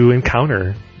to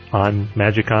encounter on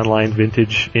Magic Online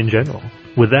Vintage in general?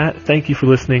 With that, thank you for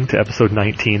listening to episode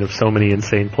 19 of So Many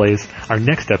Insane Plays. Our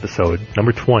next episode,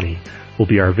 number 20, will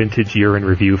be our Vintage Year in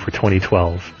Review for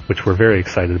 2012, which we're very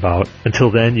excited about. Until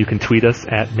then, you can tweet us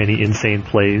at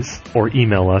ManyInsanePlays or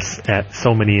email us at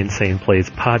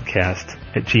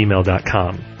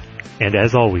SoManyInsanePlaysPodcast@gmail.com. And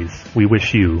as always, we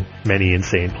wish you many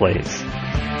insane plays.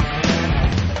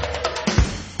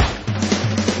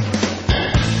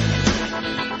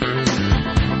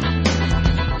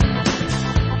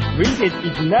 Target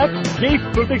is not safe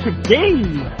protected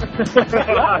game.